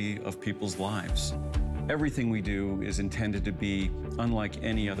quality of people's lives. Everything we do is intended to be unlike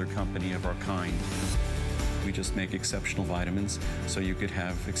any other company of our kind. We just make exceptional vitamins so you could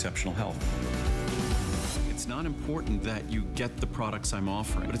have exceptional health. It's not important that you get the products I'm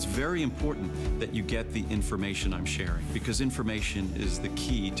offering, but it's very important that you get the information I'm sharing, because information is the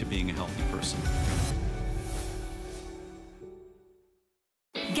key to being a healthy person.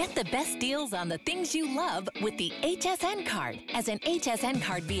 Get the best deals on the things you love with the HSN card. As an HSN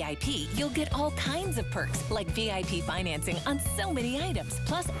card VIP, you'll get all kinds of perks, like VIP financing on so many items,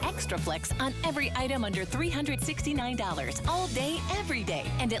 plus extra flex on every item under $369, all day, every day,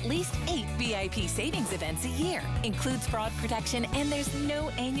 and at least 8 VIP savings events a year. Includes fraud protection, and there's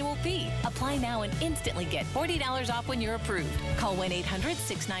no annual fee. Apply now and instantly get $40 off when you're approved. Call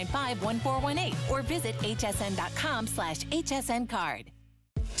 1-800-695-1418 or visit hsn.com/HSN card.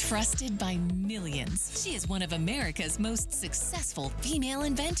 Trusted by millions, she is one of America's most successful female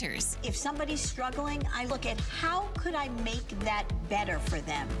inventors. If somebody's struggling, I look at how could I make that better for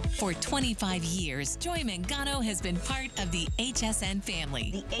them. For 25 years, Joy Mangano has been part of the HSN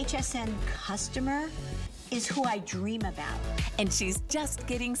family. The HSN customer is who I dream about. And she's just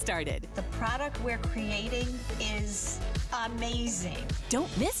getting started. The product we're creating is amazing.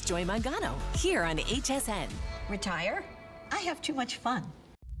 Don't miss Joy Mangano here on HSN. Retire? I have too much fun.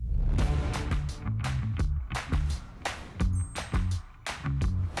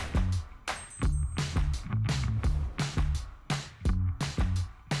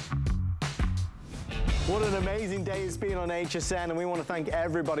 What an amazing day it's been on HSN, and we want to thank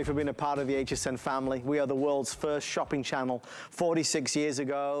everybody for being a part of the HSN family. We are the world's first shopping channel. 46 years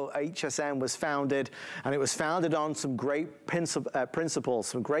ago, HSN was founded, and it was founded on some great principles,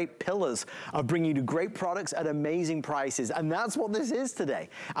 some great pillars of bringing you great products at amazing prices, and that's what this is today.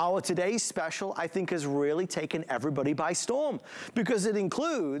 Our today's special, I think, has really taken everybody by storm, because it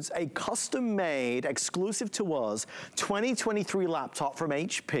includes a custom-made, exclusive to us, 2023 laptop from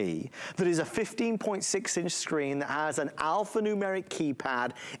HP that is a 15.6-inch screen that has an alphanumeric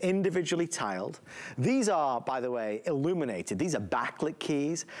keypad individually tiled. These are, by the way, illuminated. These are backlit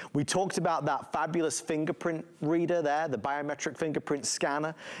keys. We talked about that fabulous fingerprint reader there, the biometric fingerprint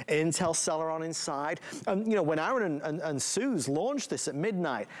scanner, Intel Celeron inside. And you know, when Aaron and Suze launched this at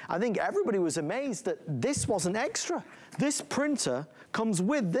midnight, I think everybody was amazed that this wasn't extra. This printer comes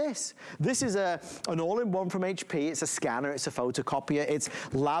with this. This is an all-in-one from HP. It's a scanner, it's a photocopier, it's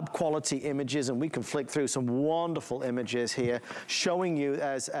lab quality images, and we can flick through some wonderful images here showing you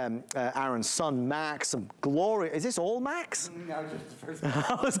as Aaron's son, Max, some glory. Is this all Max? No, just the first one.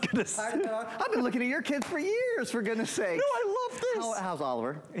 I was gonna say. I've been looking at your kids for years, for goodness sake. No, I love this. How's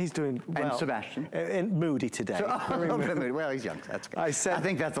Oliver? He's doing well. And Sebastian? And moody today. So, a little bit moody. Well, he's young, so that's good. I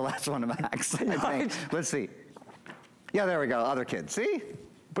think that's the last one of Max, I think. Let's see. Yeah, there we go, other kids, see?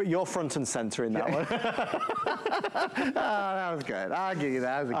 But you're front and center in that one. Oh, that was good. I'll give you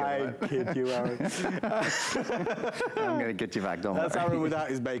that. That was a good one. I kid you, Aaron. I'm going to get you back, don't worry. That's Aaron without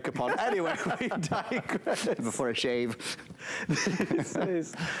his makeup on. Anyway, we digress. Before I shave. This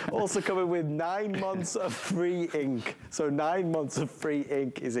is also coming with 9 months of free ink. So 9 months of free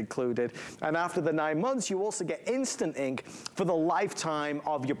ink is included. And after the 9 months, you also get instant ink for the lifetime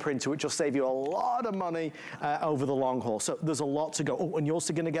of your printer, which will save you a lot of money over the long haul. So there's a lot to go. Oh, and you're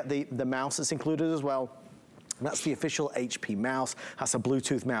also going to get the mouse that's included as well. That's the official HP mouse. That's a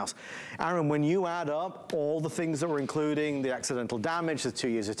Bluetooth mouse. Aaron, when you add up all the things that we're including, the accidental damage, the 2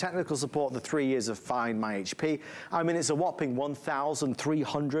 years of technical support, the 3 years of Find My HP, I mean, it's a whopping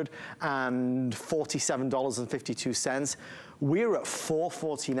 $1,347.52. We're at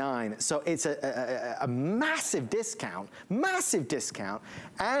 $449, so it's a massive discount,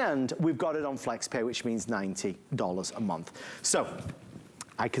 and we've got it on FlexPay, which means $90 a month. So,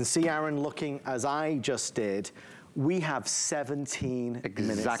 I can see Aaron looking as I just did. We have 17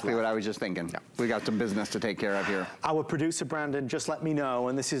 minutes Exactly what I was just thinking. Yeah. We got some business to take care of here. Our producer, Brandon, just let me know,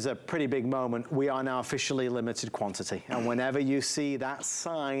 and this is a pretty big moment, we are now officially limited quantity. And whenever you see that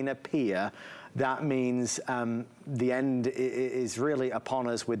sign appear, that means the end is really upon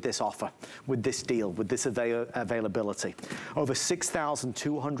us with this offer, with this deal, with this availability. Over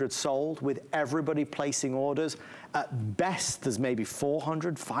 6,200 sold, with everybody placing orders. At best, there's maybe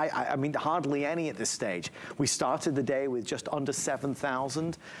 400, I mean, hardly any at this stage. We started the day with just under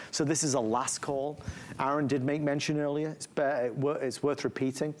 7,000, so this is a last call. Aaron did make mention earlier, it's worth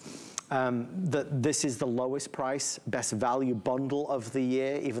repeating. That this is the lowest price, best value bundle of the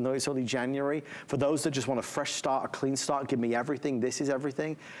year, even though it's only January. For those that just want a fresh start, a clean start, give me everything, this is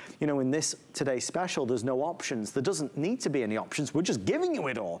everything. You know, in this today's special, there's no options. There doesn't need to be any options. We're just giving you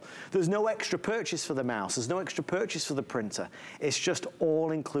it all. There's no extra purchase for the mouse. There's no extra purchase for the printer. It's just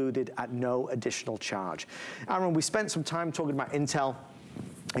all included at no additional charge. Aaron, we spent some time talking about Intel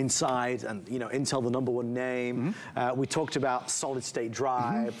inside, and you know, Intel, the #1 name. We talked about solid state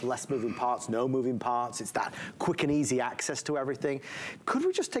drive, less moving parts, no moving parts. It's that quick and easy access to everything. Could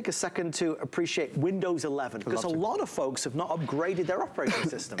we just take a second to appreciate Windows 11? Because a lot of folks have not upgraded their operating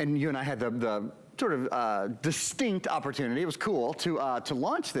system. And you and I had the sort of distinct opportunity. It was cool to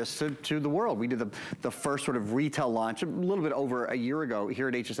launch this to the world. We did the first sort of retail launch a little bit over a year ago here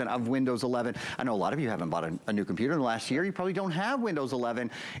at HSN of Windows 11. I know a lot of you haven't bought a new computer in the last year. You probably don't have Windows 11.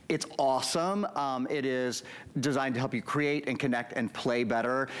 It's awesome. It is designed to help you create and connect and play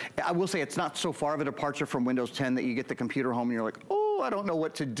better. I will say it's not so far of a departure from Windows 10 that you get the computer home and you're like, oh, I don't know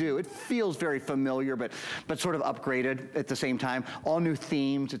what to do. It feels very familiar, but sort of upgraded at the same time. All new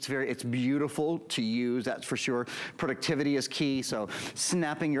themes. It's beautiful to use, that's for sure. Productivity is key, so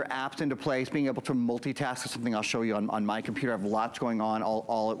snapping your apps into place, being able to multitask is something I'll show you on my computer. I have lots going on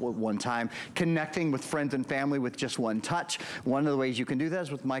all at one time. Connecting with friends and family with just one touch. One of the ways you can do that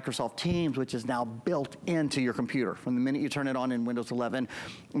is with Microsoft Teams, which is now built into your computer. From the minute you turn it on in Windows 11,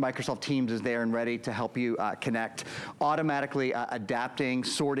 Microsoft Teams is there and ready to help you connect. Automatically adapting,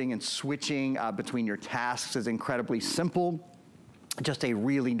 sorting, and switching between your tasks is incredibly simple. Just a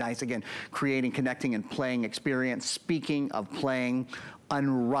really nice, again, creating, connecting, and playing experience. Speaking of playing,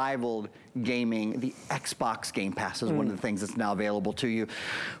 unrivaled gaming, the Xbox Game Pass is one of the things that's now available to you.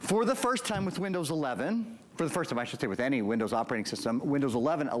 For the first time with Windows 11, for the first time, I should say, with any Windows operating system, Windows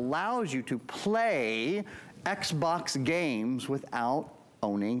 11 allows you to play Xbox games without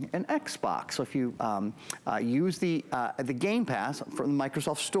owning an Xbox. So if you use the Game Pass from the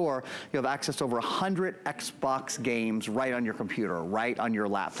Microsoft Store, you have access to over 100 Xbox games right on your computer, right on your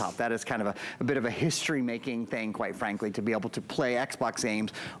laptop. That is kind of a bit of a history-making thing, quite frankly, to be able to play Xbox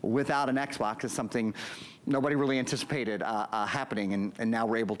games without an Xbox is something nobody really anticipated happening, and now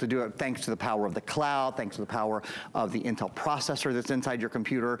we're able to do it thanks to the power of the cloud, thanks to the power of the Intel processor that's inside your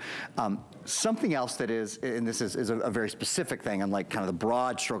computer. Something else that is, and this is a very specific thing, unlike kind of the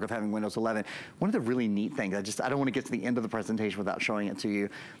broad stroke of having Windows 11, one of the really neat things, I don't want to get to the end of the presentation without showing it to you,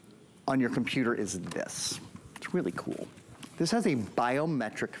 on your computer is this. It's really cool. This has a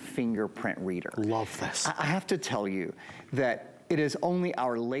biometric fingerprint reader. Love this. I have to tell you that it is only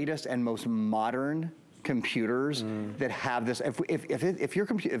our latest and most modern computers that have this.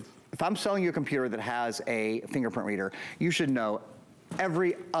 If I'm selling you a computer that has a fingerprint reader, you should know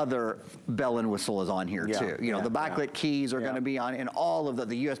every other bell and whistle is on here too. You know, the backlit keys are going to be on, and all of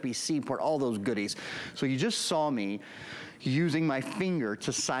the USB-C port, all those goodies. So you just saw me using my finger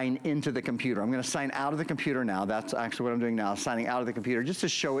to sign into the computer. I'm going to sign out of the computer now. That's actually what I'm doing now, signing out of the computer, just to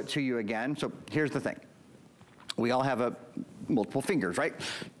show it to you again. So here's the thing. We all have multiple fingers, right?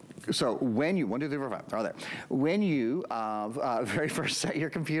 So when you, 1, 2, 3, 4, 5, they're all there. When you very first set your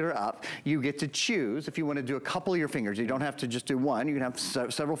computer up, you get to choose if you want to do a couple of your fingers. You don't have to just do one. You can have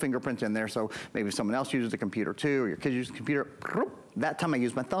several fingerprints in there. So maybe someone else uses the computer too, or your kids use the computer. That time I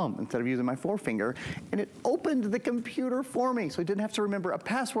used my thumb instead of using my forefinger, and it opened the computer for me. So I didn't have to remember a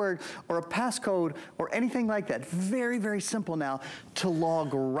password or a passcode or anything like that. Very, very simple now to log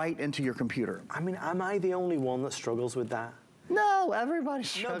right into your computer. I mean, am I the only one that struggles with that? No, everybody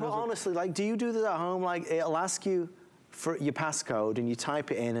struggles. No, but honestly, like, do you do this at home? Like, it'll ask you for your passcode, and you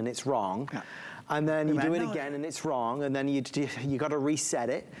type it in, and it's wrong. Yeah. And then you do it again, and it's wrong, and then you got to reset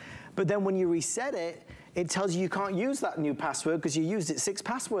it. But then when you reset it, it tells you can't use that new password because you used it 6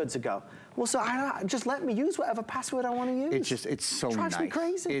 passwords ago. Well, so just let me use whatever password I want to use. It's so nice. Drives me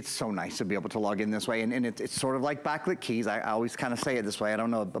crazy. It's so nice to be able to log in this way. And it's sort of like backlit keys. I always kind of say it this way. I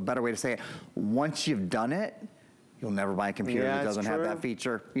don't know a better way to say it. Once you've done it, you'll never buy a computer that doesn't have that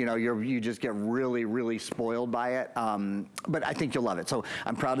feature. You know, you just get really, really spoiled by it. But I think you'll love it. So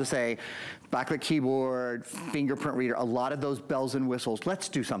I'm proud to say, backlit keyboard, fingerprint reader, a lot of those bells and whistles. Let's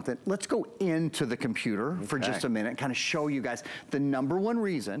do something. Let's go into the computer for just a minute, kind of show you guys the #1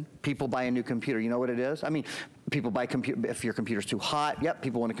 reason people buy a new computer. You know what it is? I mean, people buy computer, if your computer's too hot, yep,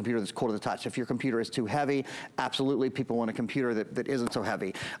 people want a computer that's cool to the touch. If your computer is too heavy, absolutely, people want a computer that isn't so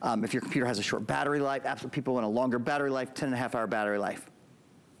heavy. If your computer has a short battery life, absolutely, people want a longer battery life, 10.5-hour battery life.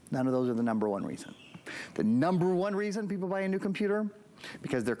 None of those are the #1 reason. The #1 reason people buy a new computer,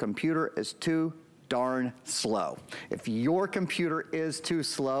 because their computer is too darn slow. If your computer is too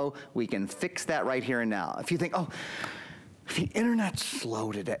slow, we can fix that right here and now. If you think, oh, the internet's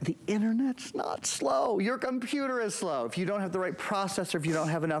slow today. The internet's not slow. Your computer is slow. If you don't have the right processor, if you don't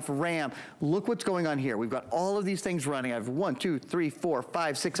have enough RAM, look what's going on here. We've got all of these things running. I have 1, 2, 3, 4,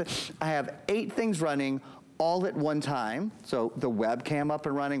 5, 6. I have 8 things running all at one time. So the webcam up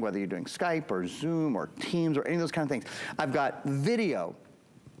and running, whether you're doing Skype or Zoom or Teams or any of those kind of things. I've got video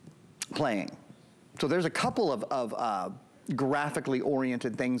playing. So there's a couple of graphically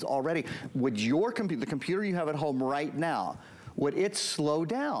oriented things already. Would your computer, the computer you have at home right now, would it slow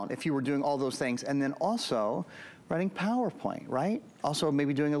down if you were doing all those things? And then also running PowerPoint, right? Also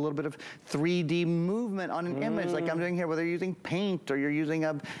maybe doing a little bit of 3D movement on an image like I'm doing here, whether you're using Paint or you're using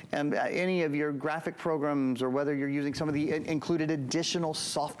any of your graphic programs, or whether you're using some of the included additional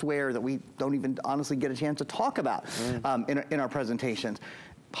software that we don't even honestly get a chance to talk about in our presentations.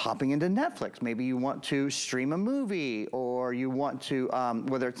 Popping into Netflix. Maybe you want to stream a movie, or or you want to,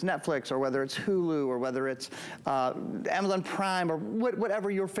 whether it's Netflix or whether it's Hulu or whether it's Amazon Prime or whatever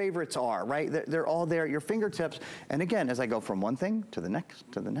your favorites are, right? They're all there at your fingertips. And again, as I go from one thing to the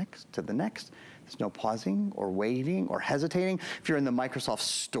next, to the next, to the next, there's no pausing or waiting or hesitating. If you're in the Microsoft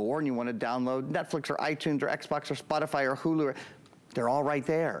Store and you want to download Netflix or iTunes or Xbox or Spotify or Hulu, they're all right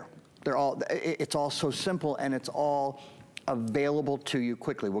there. It's all so simple, and it's all available to you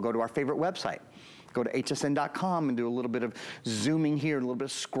quickly. We'll go to our favorite website. Go to hsn.com and do a little bit of zooming here, a little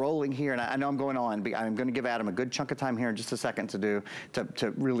bit of scrolling here. And I know I'm going on, but I'm going to give Adam a good chunk of time here in just a second to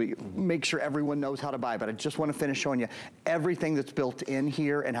really make sure everyone knows how to buy. But I just want to finish showing you everything that's built in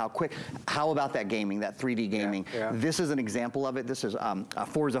here and how quick. How about that gaming, that 3D gaming? Yeah. This is an example of it. This is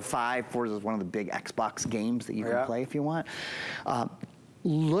Forza 5. Forza is one of the big Xbox games that you can play if you want.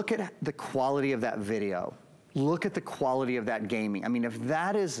 Look at the quality of that video. Look at the quality of that gaming. I mean, if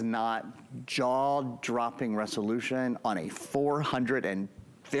that is not jaw-dropping resolution on a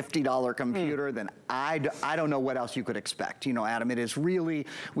 $450 computer, then I don't know what else you could expect. You know, Adam, it is really,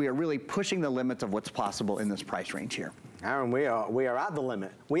 we are really pushing the limits of what's possible in this price range here. Aaron, we are at the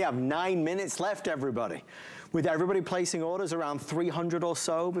limit. We have 9 minutes left, everybody. With everybody placing orders around 300 or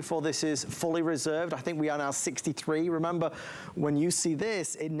so before this is fully reserved. I think we are now 63. Remember, when you see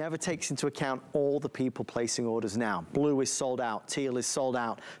this, it never takes into account all the people placing orders now. Blue is sold out, teal is sold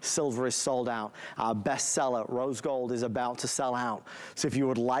out, silver is sold out. Our bestseller, rose gold, is about to sell out. So if you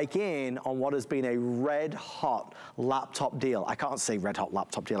would like in on what has been a red hot laptop deal, I can't say red hot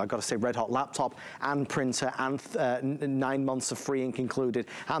laptop deal, I've got to say red hot laptop and printer and 9 months of free ink included,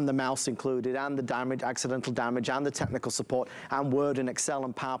 and the mouse included, and the accidental damage, and the technical support, and Word and Excel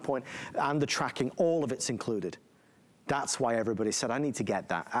and PowerPoint, and the tracking, all of it's included. That's why everybody said, I need to get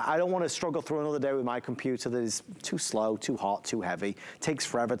that. I don't want to struggle through another day with my computer that is too slow, too hot, too heavy, takes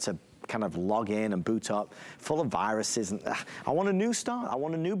forever to kind of log in and boot up, full of viruses. And I want a new start. I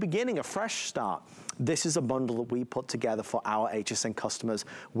want a new beginning, a fresh start. This is a bundle that we put together for our HSN customers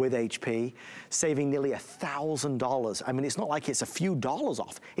with HP, saving nearly $1,000. I mean, it's not like it's a few dollars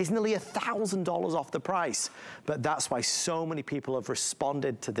off. It's nearly $1,000 off the price. But that's why so many people have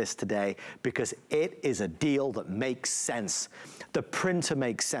responded to this today, because it is a deal that makes sense. The printer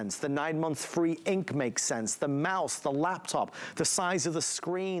makes sense. The 9-month free ink makes sense. The mouse, the laptop, the size of the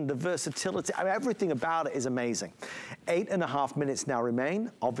screen, the versatility, I mean, everything about it is amazing. 8.5 minutes now remain.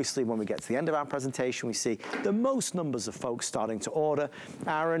 Obviously, when we get to the end of our presentation, we see the most numbers of folks starting to order.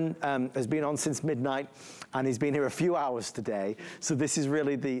 Aaron has been on since midnight, and he's been here a few hours today. So this is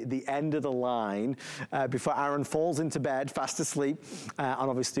really the end of the line before Aaron falls into bed, fast asleep. And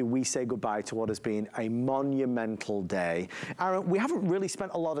obviously, we say goodbye to what has been a monumental day. Aaron, we haven't really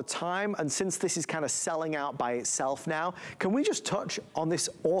spent a lot of time, and since this is kind of selling out by itself now, can we just touch on this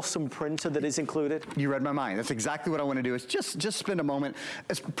awesome printer that is included? You read my mind. That's exactly what I want to do, is just spend a moment,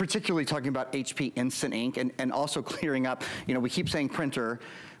 particularly talking about HP Instant Ink, and also clearing up, you know, we keep saying printer,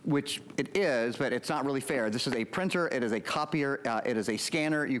 which it is, but it's not really fair. This is a printer, it is a copier, it is a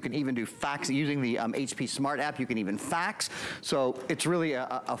scanner. You can even do fax using the HP Smart app. You can even fax. So it's really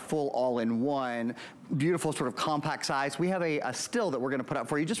a full all-in-one, beautiful sort of compact size. We have a still that we're gonna put up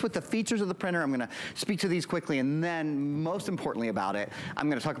for you just with the features of the printer. I'm gonna speak to these quickly, and then most importantly about it, I'm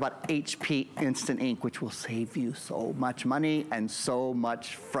gonna talk about HP Instant Ink, which will save you so much money and so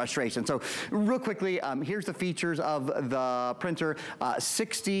much frustration. So real quickly, here's the features of the printer.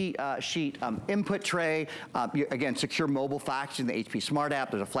 60 sheet input tray. Again, secure mobile fax using the HP Smart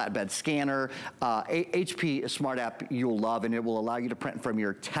app. There's a flatbed scanner. HP Smart app you'll love, and it will allow you to print from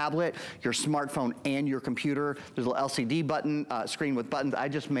your tablet, your smartphone, and your computer. There's a little LCD button, screen with buttons. I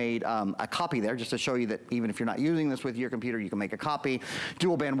just made a copy there just to show you that even if you're not using this with your computer, you can make a copy.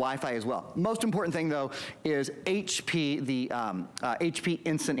 Dual band Wi-Fi as well. Most important thing though is HP, the HP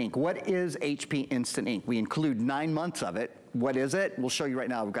Instant Ink. What is HP Instant Ink? We include 9 months of it. What is it? We'll show you right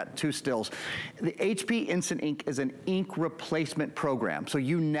now. We've got 2 stills. The HP Instant Ink is an ink replacement program. So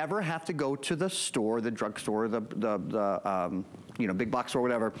you never have to go to the store, the drugstore, the you know, big box store,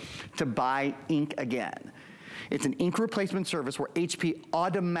 whatever, to buy ink again. It's an ink replacement service where HP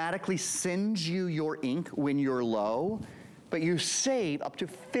automatically sends you your ink when you're low, but you save up to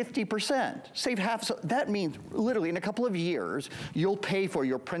 50%. Save half, so that means literally in a couple of years, you'll pay for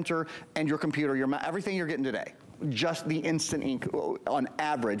your printer and your computer, everything you're getting today. just the instant ink on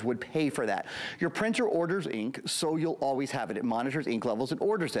average would pay for that. Your printer orders ink, so you'll always have it. It monitors ink levels and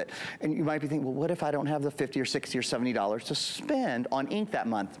orders it. And you might be thinking, well, what if I don't have the $50 or $60 or $70 to spend on ink that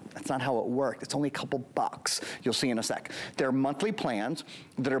month? That's not how it worked. It's only a couple bucks. You'll see in a sec. There are monthly plans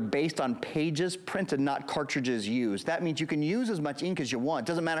that are based on pages printed, not cartridges used. That means you can use as much ink as you want.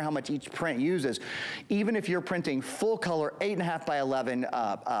 Doesn't matter how much each print uses. Even if you're printing full color 8.5 by 11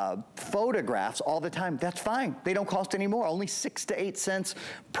 photographs all the time, that's fine. They don't cost any more, only 6 to 8 cents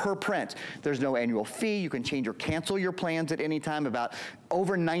per print. There's no annual fee. You can change or cancel your plans at any time. About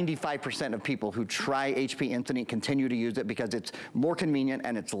over 95% of people who try HP Instant Ink continue to use it because it's more convenient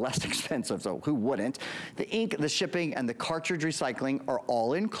and it's less expensive, so who wouldn't? The ink, the shipping, and the cartridge recycling are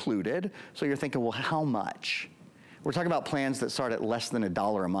all included. So you're thinking, well, how much? We're talking about plans that start at less than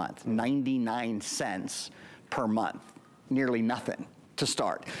 $1 a month, 99 cents per month, nearly nothing to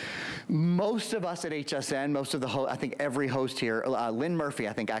start. Most of us at HSN, most of the I think every host here, Lynn Murphy,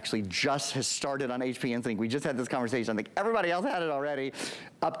 I think actually just has started on HP Instant Ink. We just had this conversation. I think everybody else had it already.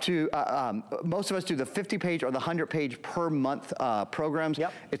 Up to, most of us do the 50-page or the 100-page per month programs.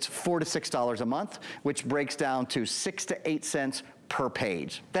 Yep. It's $4 to $6 a month, which breaks down to 6 to 8 cents per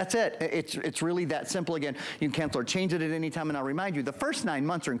page. That's it. It's really that simple. Again, you can cancel or change it at any time, and I'll remind you, the first 9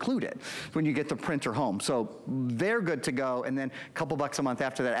 months are included when you get the printer home. So they're good to go, and then a couple bucks a month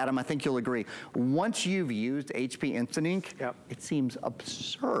after that. Adam, I think you'll agree. Once you've used HP Instant Ink, yep, it seems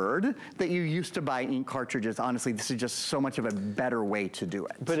absurd that you used to buy ink cartridges. Honestly, this is just so much of a better way to do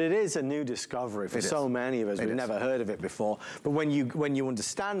it. But it is a new discovery for so many of us. We've never heard of it before. But when you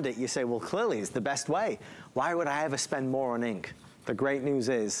understand it, you say, well, clearly it's the best way. Why would I ever spend more on ink? The great news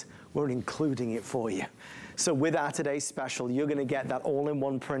is we're including it for you. So with our today's special, you're gonna get that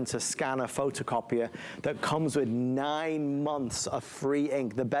all-in-one printer, scanner, photocopier that comes with 9 months of free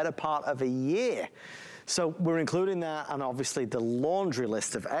ink, the better part of a year. So we're including that, and obviously the laundry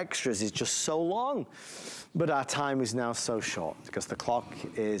list of extras is just so long. But our time is now so short because the clock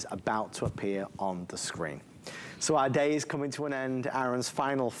is about to appear on the screen. So our day is coming to an end. Aaron's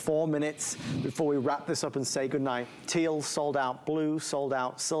final 4 minutes before we wrap this up and say goodnight. Teal sold out, blue sold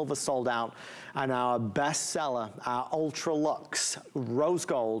out, silver sold out, and our best seller, our Ultra Luxe Rose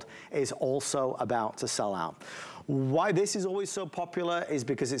Gold, is also about to sell out. Why this is always so popular is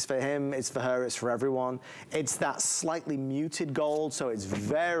because it's for him, it's for her, it's for everyone. It's that slightly muted gold, so it's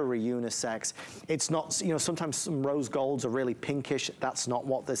very unisex. It's not, you know, sometimes some rose golds are really pinkish. That's not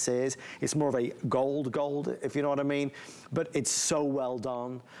what this is. It's more of a gold, if you know what I mean. But it's so well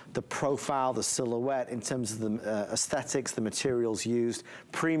done. The profile, the silhouette, in terms of the aesthetics, the materials used,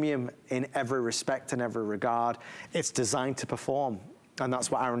 premium in every respect and every regard. It's designed to perform. And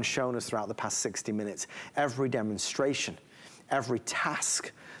that's what Aaron's shown us throughout the past 60 minutes. Every demonstration, every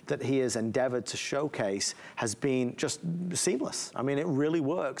task that he has endeavored to showcase has been just seamless. I mean, it really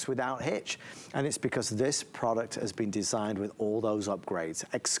works without hitch. And it's because this product has been designed with all those upgrades,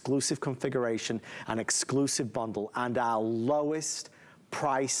 exclusive configuration, an exclusive bundle, and our lowest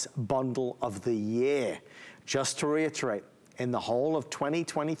price bundle of the year. Just to reiterate, in the whole of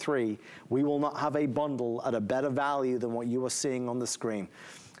 2023, we will not have a bundle at a better value than what you are seeing on the screen.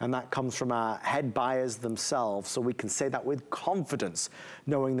 And that comes from our head buyers themselves, so we can say that with confidence,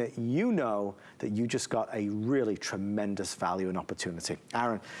 knowing that you know that you just got a really tremendous value and opportunity.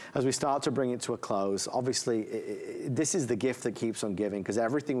 Aaron, as we start to bring it to a close, obviously, this is the gift that keeps on giving, because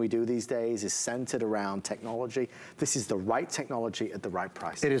everything we do these days is centered around technology. This is the right technology at the right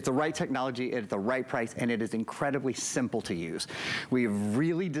price. It is the right technology at the right price, and it is incredibly simple to use. We've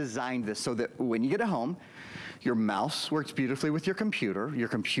really designed this so that when you get home, your mouse works beautifully with your computer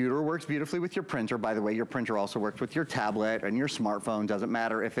works beautifully with your printer. By the way, your printer also works with your tablet and your smartphone. Doesn't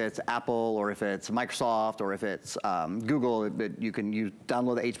matter if it's Apple or if it's Microsoft or if it's Google, but you can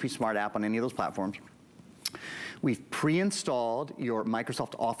download the HP Smart app on any of those platforms. We've pre-installed your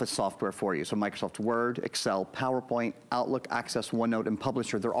Microsoft Office software for you. So Microsoft Word, Excel, PowerPoint, Outlook, Access, OneNote, and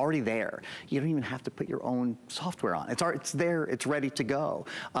Publisher, they're already there. You don't even have to put your own software on. It's there, it's ready to go.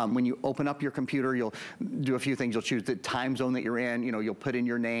 When you open up your computer, you'll do a few things. You'll choose the time zone that you're in. You know, you'll put in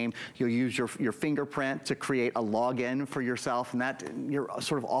your name. You'll use your fingerprint to create a login for yourself, and that you're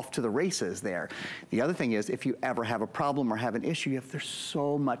sort of off to the races there. The other thing is, if you ever have a problem or have an issue, there's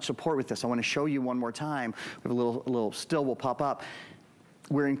so much support with this. I want to show you one more time. We have a little still will pop up.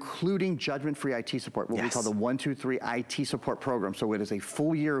 We're including judgment-free IT support, what we call the 123 IT support program. So it is a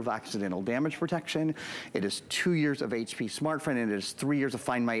full year of accidental damage protection. It is 2 years of HP SmartFriend, and it is 3 years of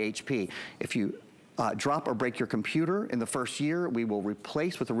Find My HP. If you drop or break your computer in the first year, we will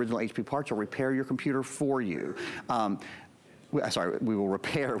replace with original HP parts or repair your computer for you. we will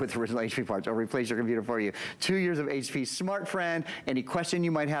repair with original HP parts or replace your computer for you. 2 years of HP Smart Friend. Any question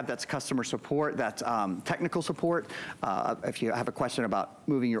you might have, that's customer support, that's technical support. If you have a question about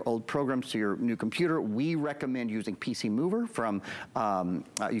moving your old programs to your new computer, we recommend using PC Mover from,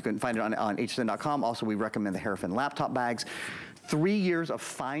 you can find it on hsn.com. Also, we recommend the Harrison laptop bags. 3 years of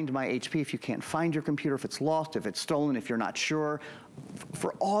Find My HP if you can't find your computer, if it's lost, if it's stolen, if you're not sure.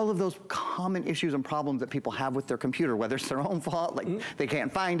 For all of those common issues and problems that people have with their computer, whether it's their own fault, like they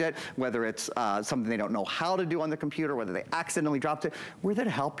can't find it, whether it's something they don't know how to do on the computer, whether they accidentally dropped it, we're there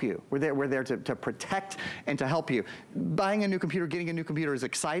to help you. We're there to protect and to help you. Buying a new computer, getting a new computer is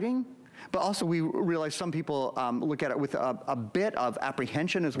exciting. But also we realize some people look at it with a bit of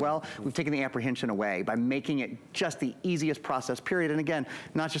apprehension as well. We've taken the apprehension away by making it just the easiest process, period. And again,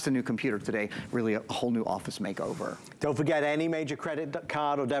 not just a new computer today, really a whole new office makeover. Don't forget, any major credit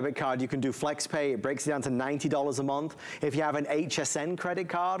card or debit card, you can do FlexPay. It breaks it down to $90 a month. If you have an HSN credit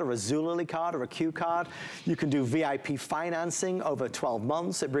card or a Zulily card or a Q card, you can do VIP financing over 12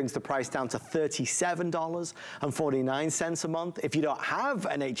 months. It brings the price down to $37.49 a month. If you don't have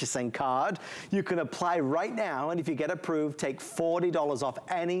an HSN card, you can apply right now, and if you get approved, take $40 off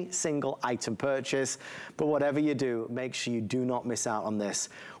any single item purchase. But whatever you do, make sure you do not miss out on this.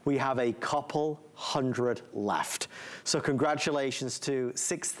 We have a couple hundred left. So congratulations to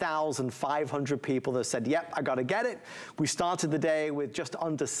 6,500 people that said, yep, I gotta get it. We started the day with just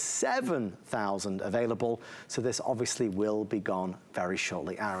under 7,000 available. So this obviously will be gone very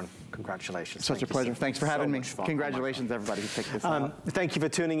shortly. Aaron, congratulations. Such a pleasure. Thanks for having me. Congratulations, everybody who picked this up. Thank you for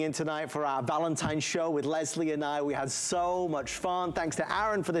tuning in tonight for our Valentine's show with Leslie and I. We had so much fun. Thanks to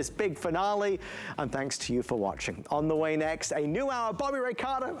Aaron for this big finale. And thanks to you for watching. On the way next, a new hour. Bobby Ray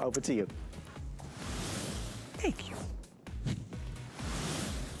Carter, over to you. Thank you.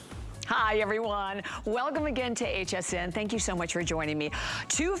 Hi, everyone. Welcome again to HSN. Thank you so much for joining me.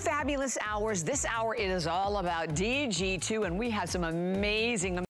 2 fabulous hours. This hour, it is all about DG2, and we have some amazing